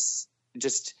absolutely a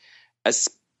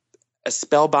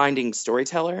spellbinding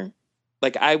storyteller.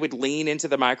 Like, I would lean into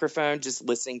the microphone just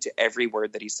listening to every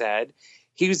word that he said.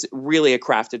 He was really a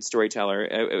crafted storyteller.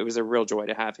 It was a real joy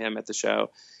to have him at the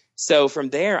show. So from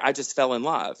there, I just fell in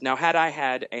love. Now, had I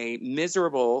had a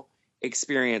miserable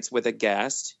experience with a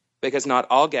guest, because not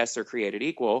all guests are created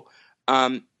equal,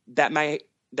 that may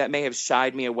have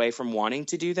shied me away from wanting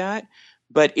to do that.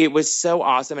 But it was so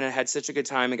awesome, and I had such a good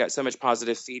time and got so much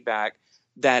positive feedback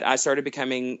that I started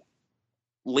becoming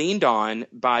leaned on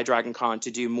by DragonCon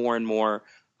to do more and more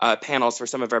panels for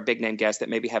some of our big name guests that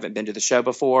maybe haven't been to the show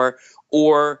before,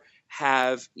 or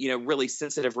have really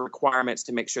sensitive requirements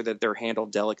to make sure that they're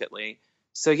handled delicately.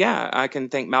 So yeah, I can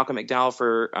thank Malcolm McDowell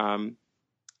for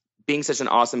being such an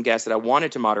awesome guest that I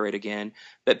wanted to moderate again,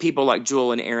 but people like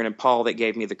Jewel and Aaron and Paul that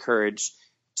gave me the courage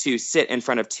to sit in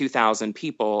front of 2,000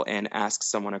 people and ask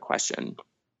someone a question.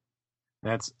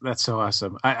 That's so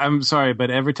awesome. I'm sorry, but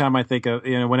every time I think of,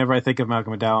 whenever I think of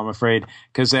Malcolm McDowell, I'm afraid,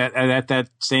 because at that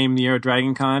same year at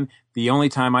DragonCon, the only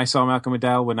time I saw Malcolm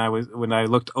McDowell when I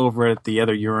looked over at the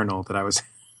other urinal that I was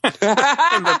in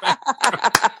the back.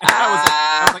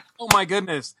 I was like, oh my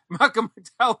goodness, Malcolm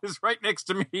McDowell is right next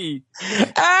to me.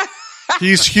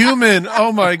 He's human.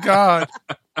 Oh my God.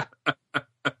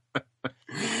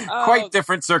 Quite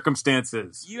different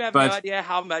circumstances. You have no idea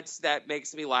how much that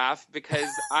makes me laugh, because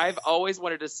I've always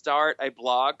wanted to start a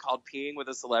blog called Peeing with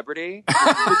a Celebrity,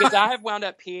 because I have wound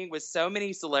up peeing with so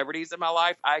many celebrities in my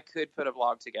life, I could put a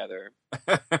blog together.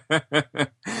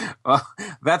 Well,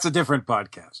 that's a different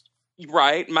podcast.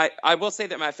 Right. I will say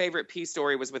that my favorite pee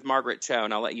story was with Margaret Cho,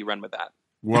 and I'll let you run with that.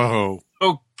 Whoa.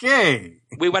 Okay.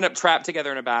 We went up trapped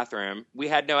together in a bathroom. We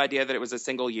had no idea that it was a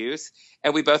single use,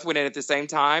 and we both went in at the same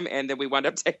time, and then we wound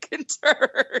up taking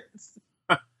turns.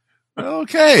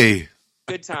 Okay.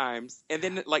 Good times. And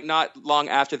then, like, not long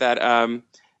after that,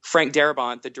 Frank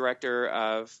Darabont, the director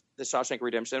of The Shawshank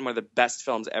Redemption, one of the best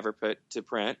films ever put to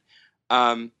print,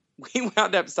 we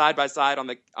wound up side by side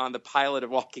on the pilot of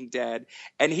Walking Dead,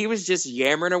 and he was just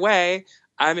yammering away.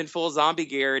 I'm in full zombie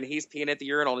gear, and he's peeing at the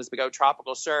urinal in his big old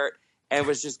tropical shirt, and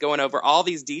was just going over all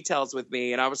these details with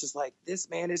me. And I was just like, this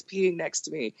man is peeing next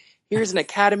to me. Here's an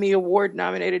Academy Award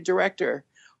nominated director.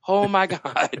 Oh my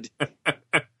God.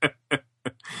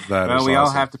 Well, we all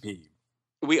have to pee.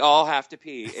 We all have to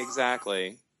pee.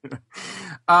 Exactly.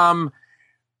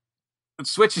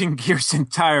 Switching gears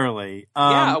entirely.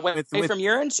 Away from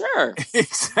urine, sure.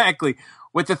 Exactly.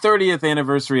 With the 30th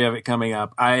anniversary of it coming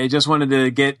up, I just wanted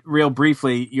to get real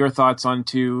briefly your thoughts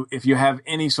onto if you have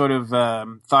any sort of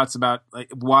thoughts about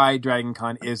like why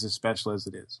DragonCon is as special as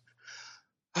it is.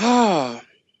 I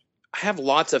have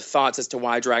lots of thoughts as to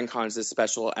why DragonCon is as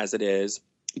special as it is,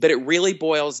 but it really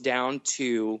boils down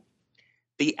to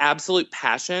the absolute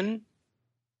passion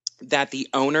that the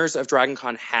owners of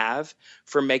DragonCon have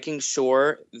for making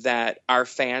sure that our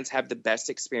fans have the best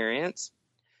experience,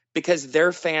 because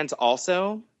their fans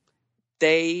also,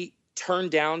 they turn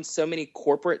down so many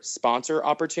corporate sponsor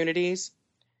opportunities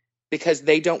because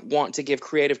they don't want to give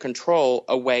creative control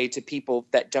away to people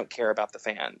that don't care about the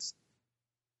fans.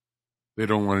 They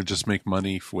don't want to just make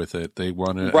money with it. They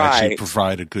want to actually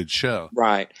provide a good show.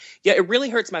 Right. Yeah, it really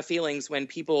hurts my feelings when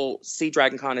people see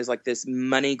DragonCon as like this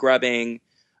money-grubbing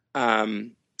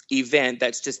event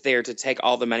that's just there to take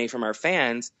all the money from our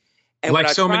fans. And like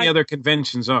so many other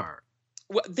conventions are.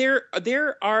 Well,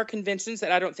 there are conventions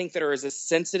that I don't think that are as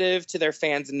sensitive to their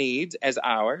fans' needs as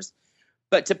ours.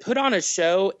 But to put on a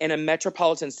show in a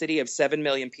metropolitan city of 7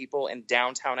 million people in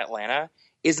downtown Atlanta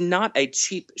is not a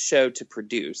cheap show to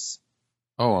produce.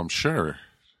 Oh, I'm sure.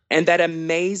 And that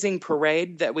amazing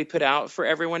parade that we put out for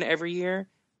everyone every year,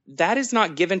 that is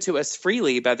not given to us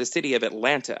freely by the city of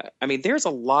Atlanta. I mean, there's a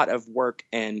lot of work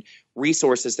and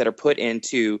resources that are put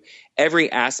into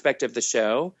every aspect of the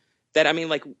show that, I mean,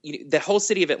 like, the whole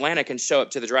city of Atlanta can show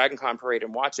up to the DragonCon parade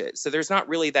and watch it. So there's not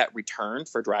really that return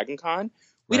for DragonCon.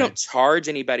 We don't charge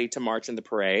anybody to march in the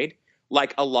parade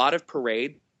like a lot of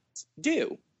parades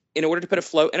do. In order to put a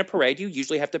float in a parade, you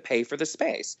usually have to pay for the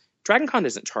space. DragonCon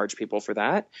doesn't charge people for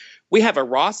that. We have a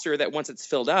roster that once it's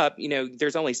filled up,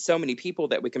 there's only so many people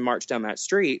that we can march down that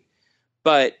street.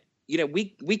 But,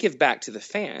 we give back to the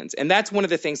fans. And that's one of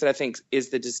the things that I think is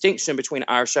the distinction between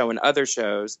our show and other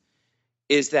shows,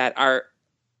 is that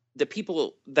the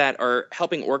people that are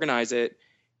helping organize it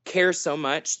care so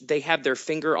much. They have their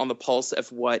finger on the pulse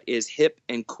of what is hip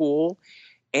and cool,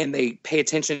 and they pay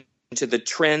attention to the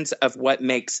trends of what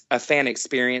makes a fan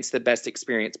experience the best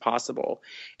experience possible.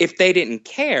 If they didn't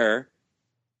care,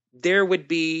 there would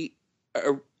be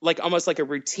almost like a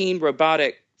routine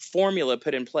robotic formula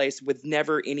put in place with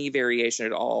never any variation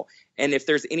at all. And if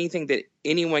there's anything that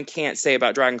anyone can't say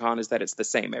about DragonCon is that it's the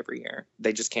same every year.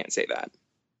 They just can't say that.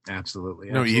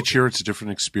 Absolutely. No, each year it's a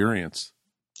different experience.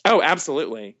 Oh,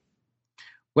 absolutely.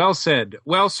 Well said.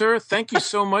 Well, sir, thank you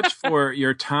so much for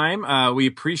your time. We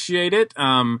appreciate it.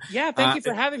 Thank you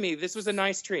for having me. This was a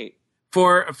nice treat.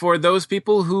 For those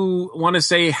people who want to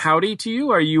say howdy to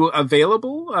you, are you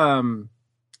available?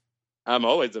 I'm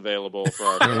always available for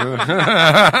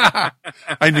our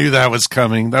I knew that was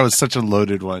coming. That was such a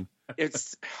loaded one.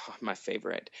 It's my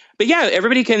favorite. But yeah,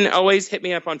 everybody can always hit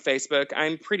me up on Facebook.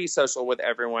 I'm pretty social with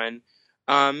everyone.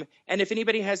 And if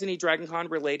anybody has any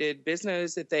DragonCon related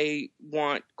business that they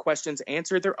want questions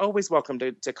answered, they're always welcome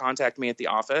to contact me at the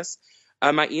office.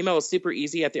 My email is super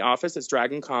easy at the office. It's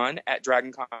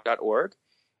dragoncon@dragoncon.org.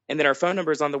 And then our phone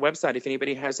number is on the website if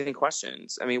anybody has any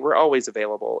questions. I mean, we're always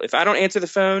available. If I don't answer the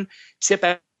phone, Chip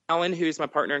Allen, who's my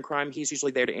partner in crime, he's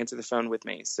usually there to answer the phone with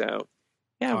me. So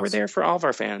yeah, Awesome. We're there for all of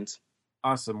our fans.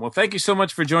 Awesome. Well, thank you so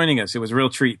much for joining us. It was a real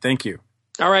treat. Thank you.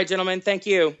 All right, gentlemen. Thank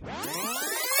you.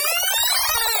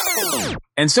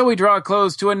 And so we draw a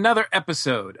close to another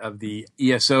episode of the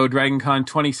ESO DragonCon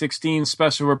 2016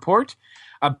 Special Report.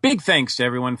 A big thanks to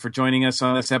everyone for joining us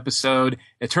on this episode.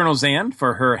 Eternal Zan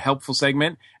for her helpful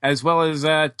segment, as well as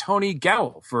Tony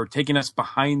Gowell for taking us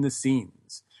behind the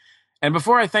scenes. And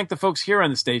before I thank the folks here on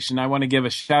the station, I want to give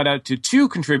a shout out to 2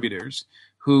 contributors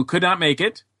who could not make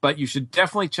it, but you should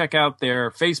definitely check out their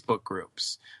Facebook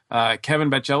groups. Kevin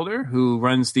Batchelder, who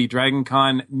runs the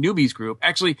DragonCon Newbies group.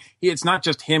 Actually, it's not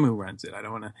just him who runs it. I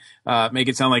don't want to make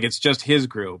it sound like it's just his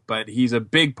group, but he's a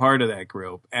big part of that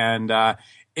group. And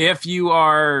if you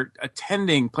are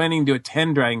planning to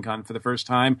attend DragonCon for the first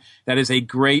time, that is a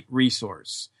great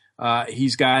resource.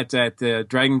 He's got at the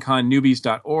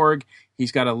DragonConNewbies.org.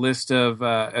 He's got a list of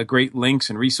great links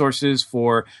and resources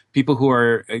for people who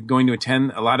are going to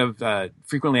attend, a lot of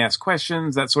frequently asked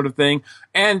questions, that sort of thing.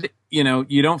 And,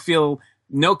 you don't feel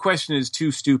no question is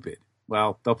too stupid.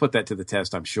 Well, they'll put that to the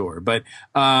test, I'm sure. But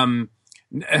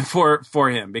for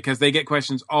him, because they get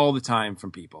questions all the time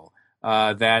from people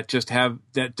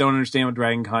that don't understand what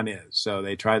Dragon Con is. So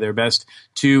they try their best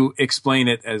to explain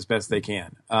it as best they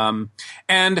can.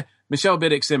 And Michelle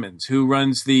Biddick-Simmons, who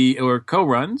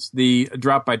co-runs the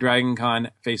Drop by Dragon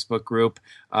Con Facebook group.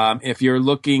 If you're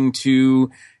looking to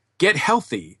get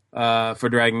healthy for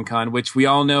Dragon Con, which we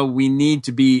all know we need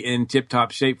to be in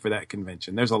tip-top shape for that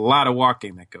convention. There's a lot of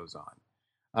walking that goes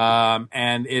on.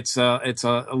 And it's a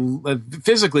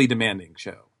physically demanding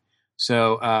show.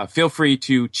 So feel free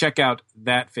to check out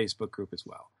that Facebook group as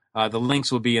well. The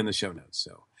links will be in the show notes.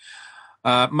 So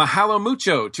mahalo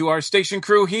mucho to our station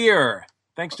crew here.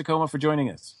 Thanks, Tacoma, for joining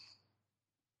us.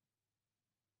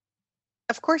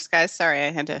 Of course, guys. Sorry,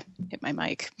 I had to hit my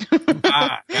mic.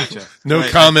 Gotcha. No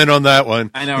comment on that one.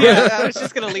 I know, right? Yeah, I was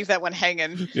just going to leave that one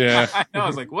hanging. Yeah. I know. I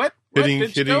was like, what?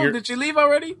 Did she leave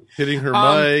already? Hitting her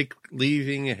mic,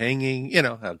 leaving, hanging,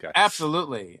 okay.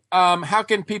 Absolutely. How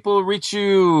can people reach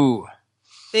you?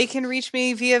 They can reach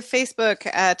me via Facebook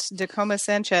at Tacoma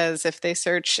Sanchez if they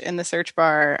search in the search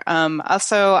bar.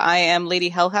 Also, I am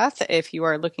Lady Hellhath if you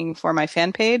are looking for my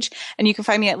fan page. And you can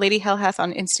find me at Lady Hellhath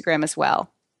on Instagram as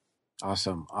well.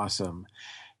 Awesome.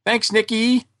 Thanks,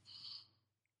 Nikki.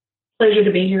 Pleasure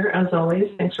to be here, as always.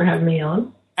 Thanks for having me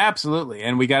on. Absolutely.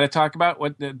 And we got to talk about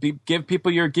give people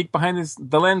your Geek Behind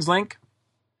the Lens link.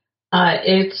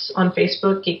 It's on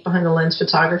Facebook, Geek Behind the Lens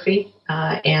Photography,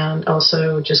 and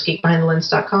also just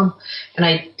geekbehindthelens.com. And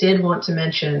I did want to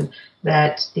mention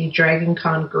that the Dragon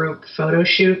Con group photo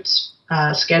shoot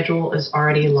schedule is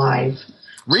already live.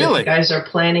 Really? So if you guys are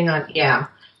planning on,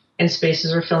 and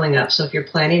spaces are filling up. So if you're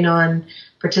planning on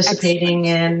participating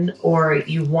in, or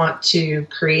you want to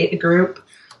create a group,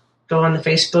 go on the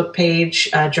Facebook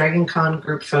page, Dragon Con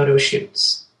group photo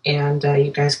shoots. And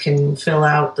you guys can fill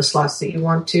out the slots that you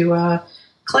want to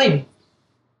claim.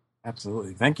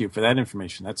 Absolutely. Thank you for that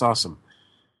information. That's awesome.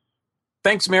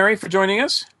 Thanks, Mary, for joining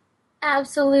us.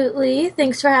 Absolutely.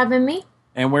 Thanks for having me.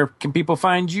 And where can people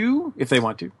find you if they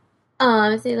want to?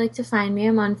 If they'd like to find me,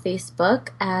 I'm on Facebook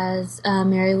as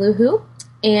Mary Lou Who,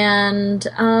 and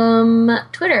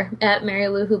Twitter at Mary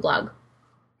Lou Who blog.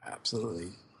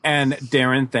 Absolutely. And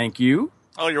Darren, thank you.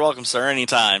 Oh, you're welcome, sir.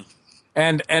 Anytime.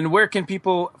 And where can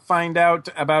people find out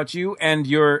about you and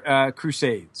your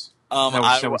crusades?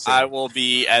 I will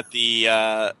be at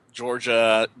the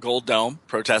Georgia Gold Dome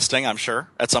protesting, I'm sure,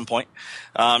 at some point.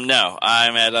 No,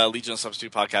 I'm at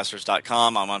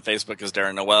legionofsubstitutepodcasters.com. I'm on Facebook as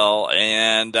Darren Noel,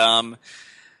 and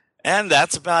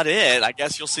that's about it. I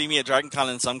guess you'll see me at Dragon Con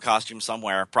in some costume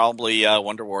somewhere. Probably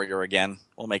Wonder Warrior again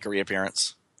will make a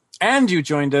reappearance. And you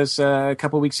joined us a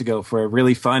couple weeks ago for a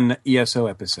really fun ESO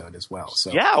episode as well.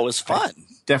 So yeah, it was fun. I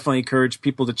definitely encourage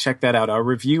people to check that out. Our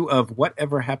review of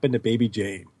Whatever Happened to Baby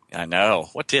Jane. I know.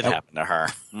 What did happen to her?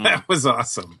 That was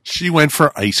awesome. She went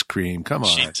for ice cream. Come on.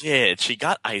 She did. She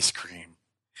got ice cream.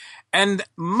 And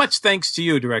much thanks to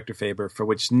you, Director Faber, for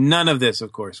which none of this,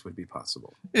 of course, would be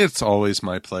possible. It's always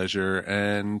my pleasure.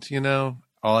 And,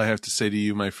 all I have to say to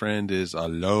you, my friend, is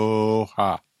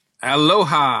aloha.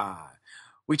 Aloha.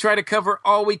 We try to cover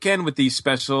all we can with these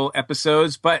special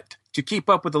episodes, but to keep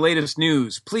up with the latest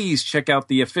news, please check out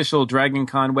the official Dragon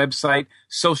Con website,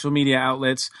 social media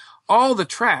outlets. All the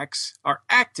tracks are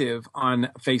active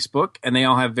on Facebook, and they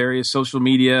all have various social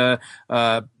media,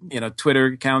 Twitter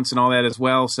accounts and all that as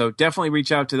well. So definitely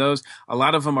reach out to those. A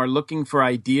lot of them are looking for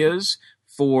ideas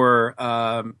for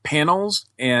panels,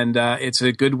 and it's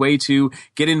a good way to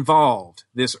get involved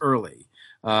this early.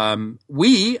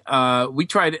 We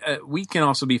tried. We can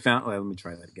also be found. Let me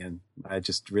try that again. I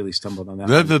just really stumbled on that.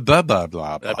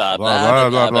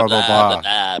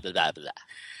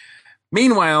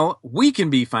 Meanwhile, we can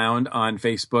be found on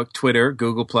Facebook, Twitter,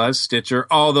 Google+, Stitcher,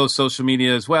 all those social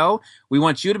media as well. We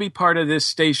want you to be part of this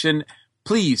station.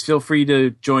 Please feel free to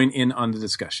join in on the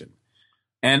discussion.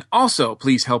 And also,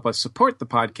 please help us support the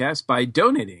podcast by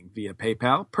donating via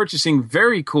PayPal, purchasing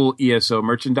very cool ESO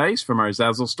merchandise from our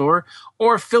Zazzle store,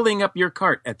 or filling up your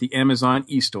cart at the Amazon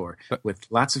e-store with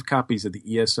lots of copies of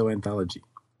the ESO anthology.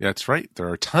 That's right. There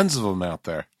are tons of them out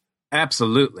there.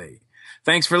 Absolutely.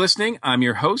 Thanks for listening. I'm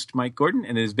your host, Mike Gordon,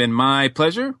 and it has been my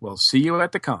pleasure. We'll see you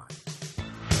at the con.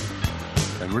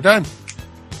 And we're done.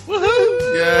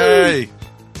 Woohoo! Yay!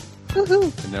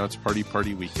 Woohoo! And now it's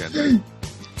party weekend.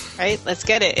 Right? Let's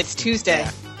get it. It's Tuesday. Yeah.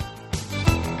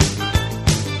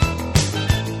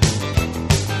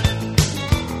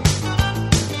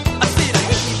 I said,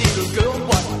 hey, little girl,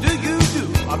 what do you do?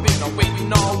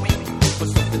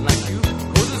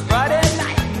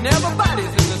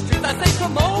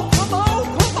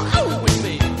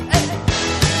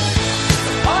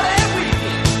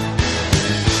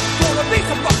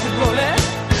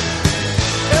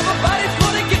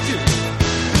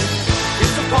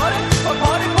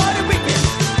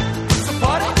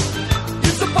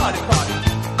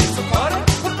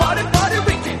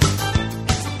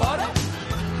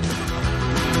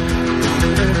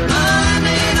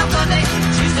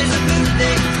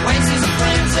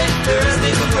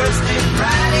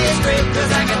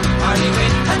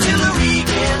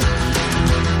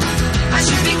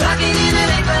 walking in the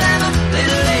lake, but I'm a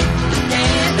little late.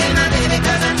 Can't pay my baby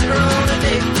 'cause I took her on a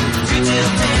date. 2 till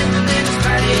 10 and then it's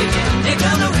Friday again. Here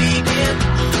come the weekend.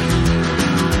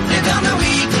 Here come the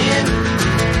weekend.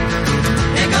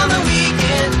 Here come the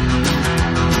weekend.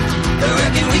 The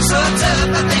working week's so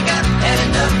tough, I think I've had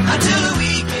enough until the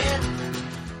weekend.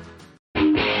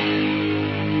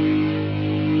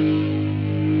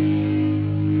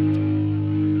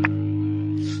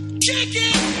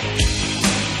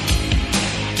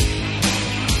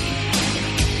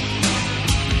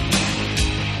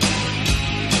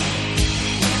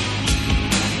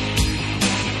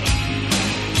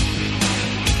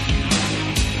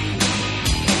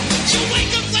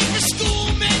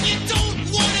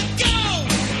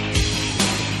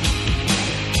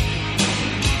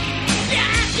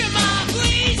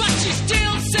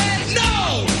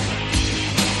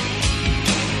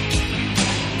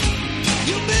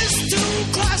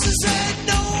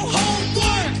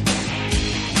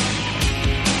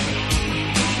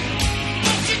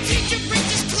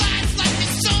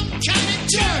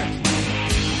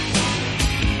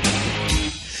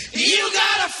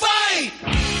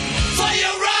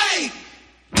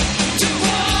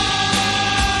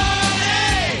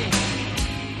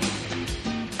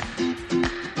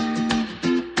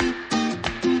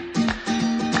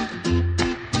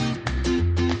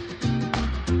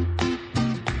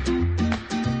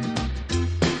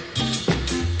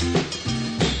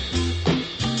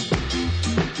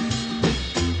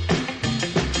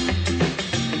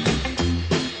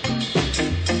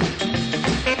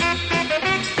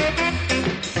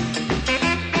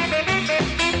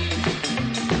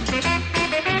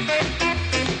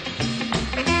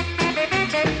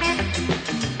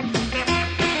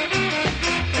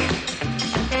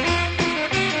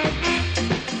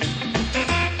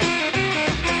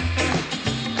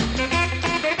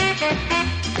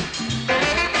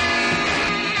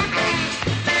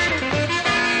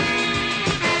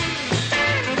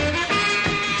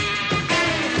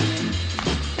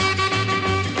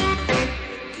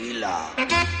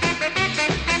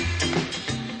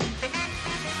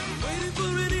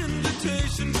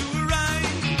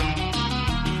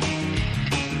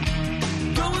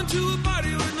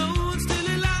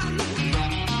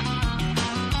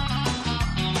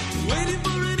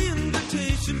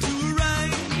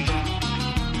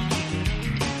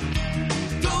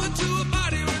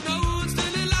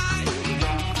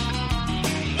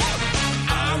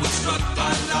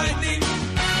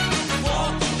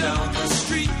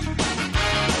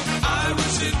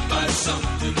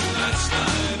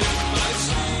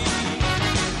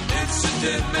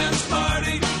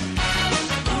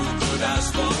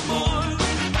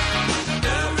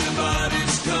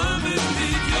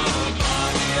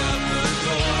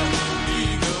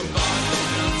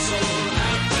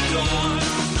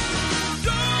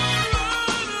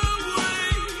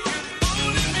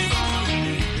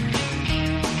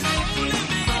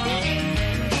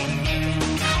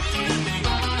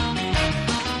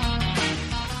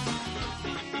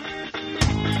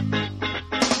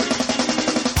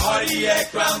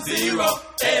 Ground zero,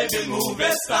 every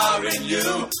movie starring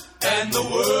you, and the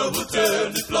world will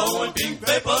turn to flowing pink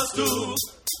papers too.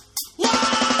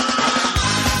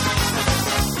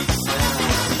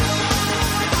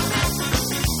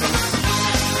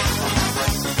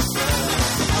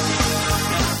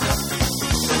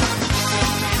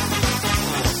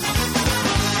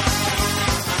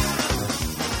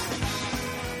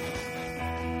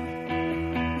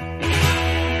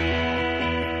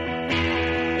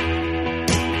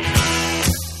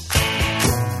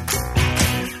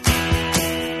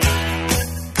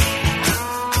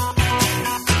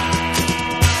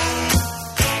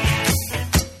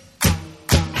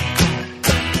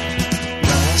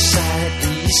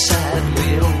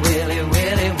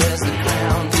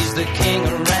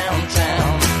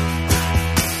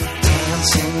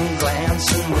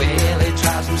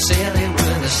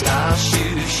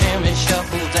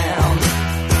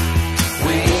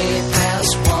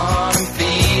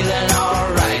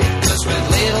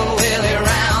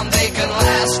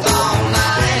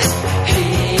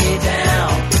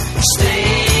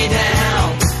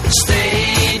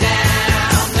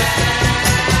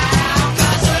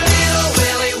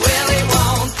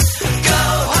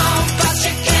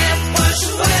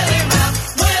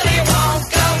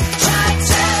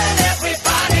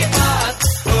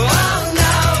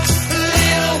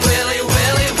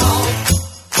 Willie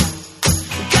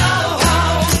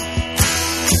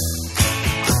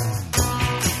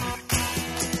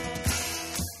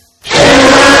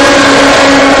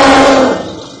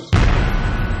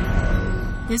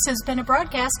This has been a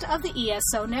broadcast of the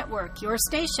ESO Network, your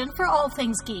station for all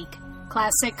things geek.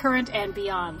 Classic, current, and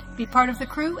beyond. Be part of the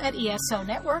crew at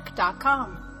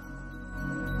ESONetwork.com.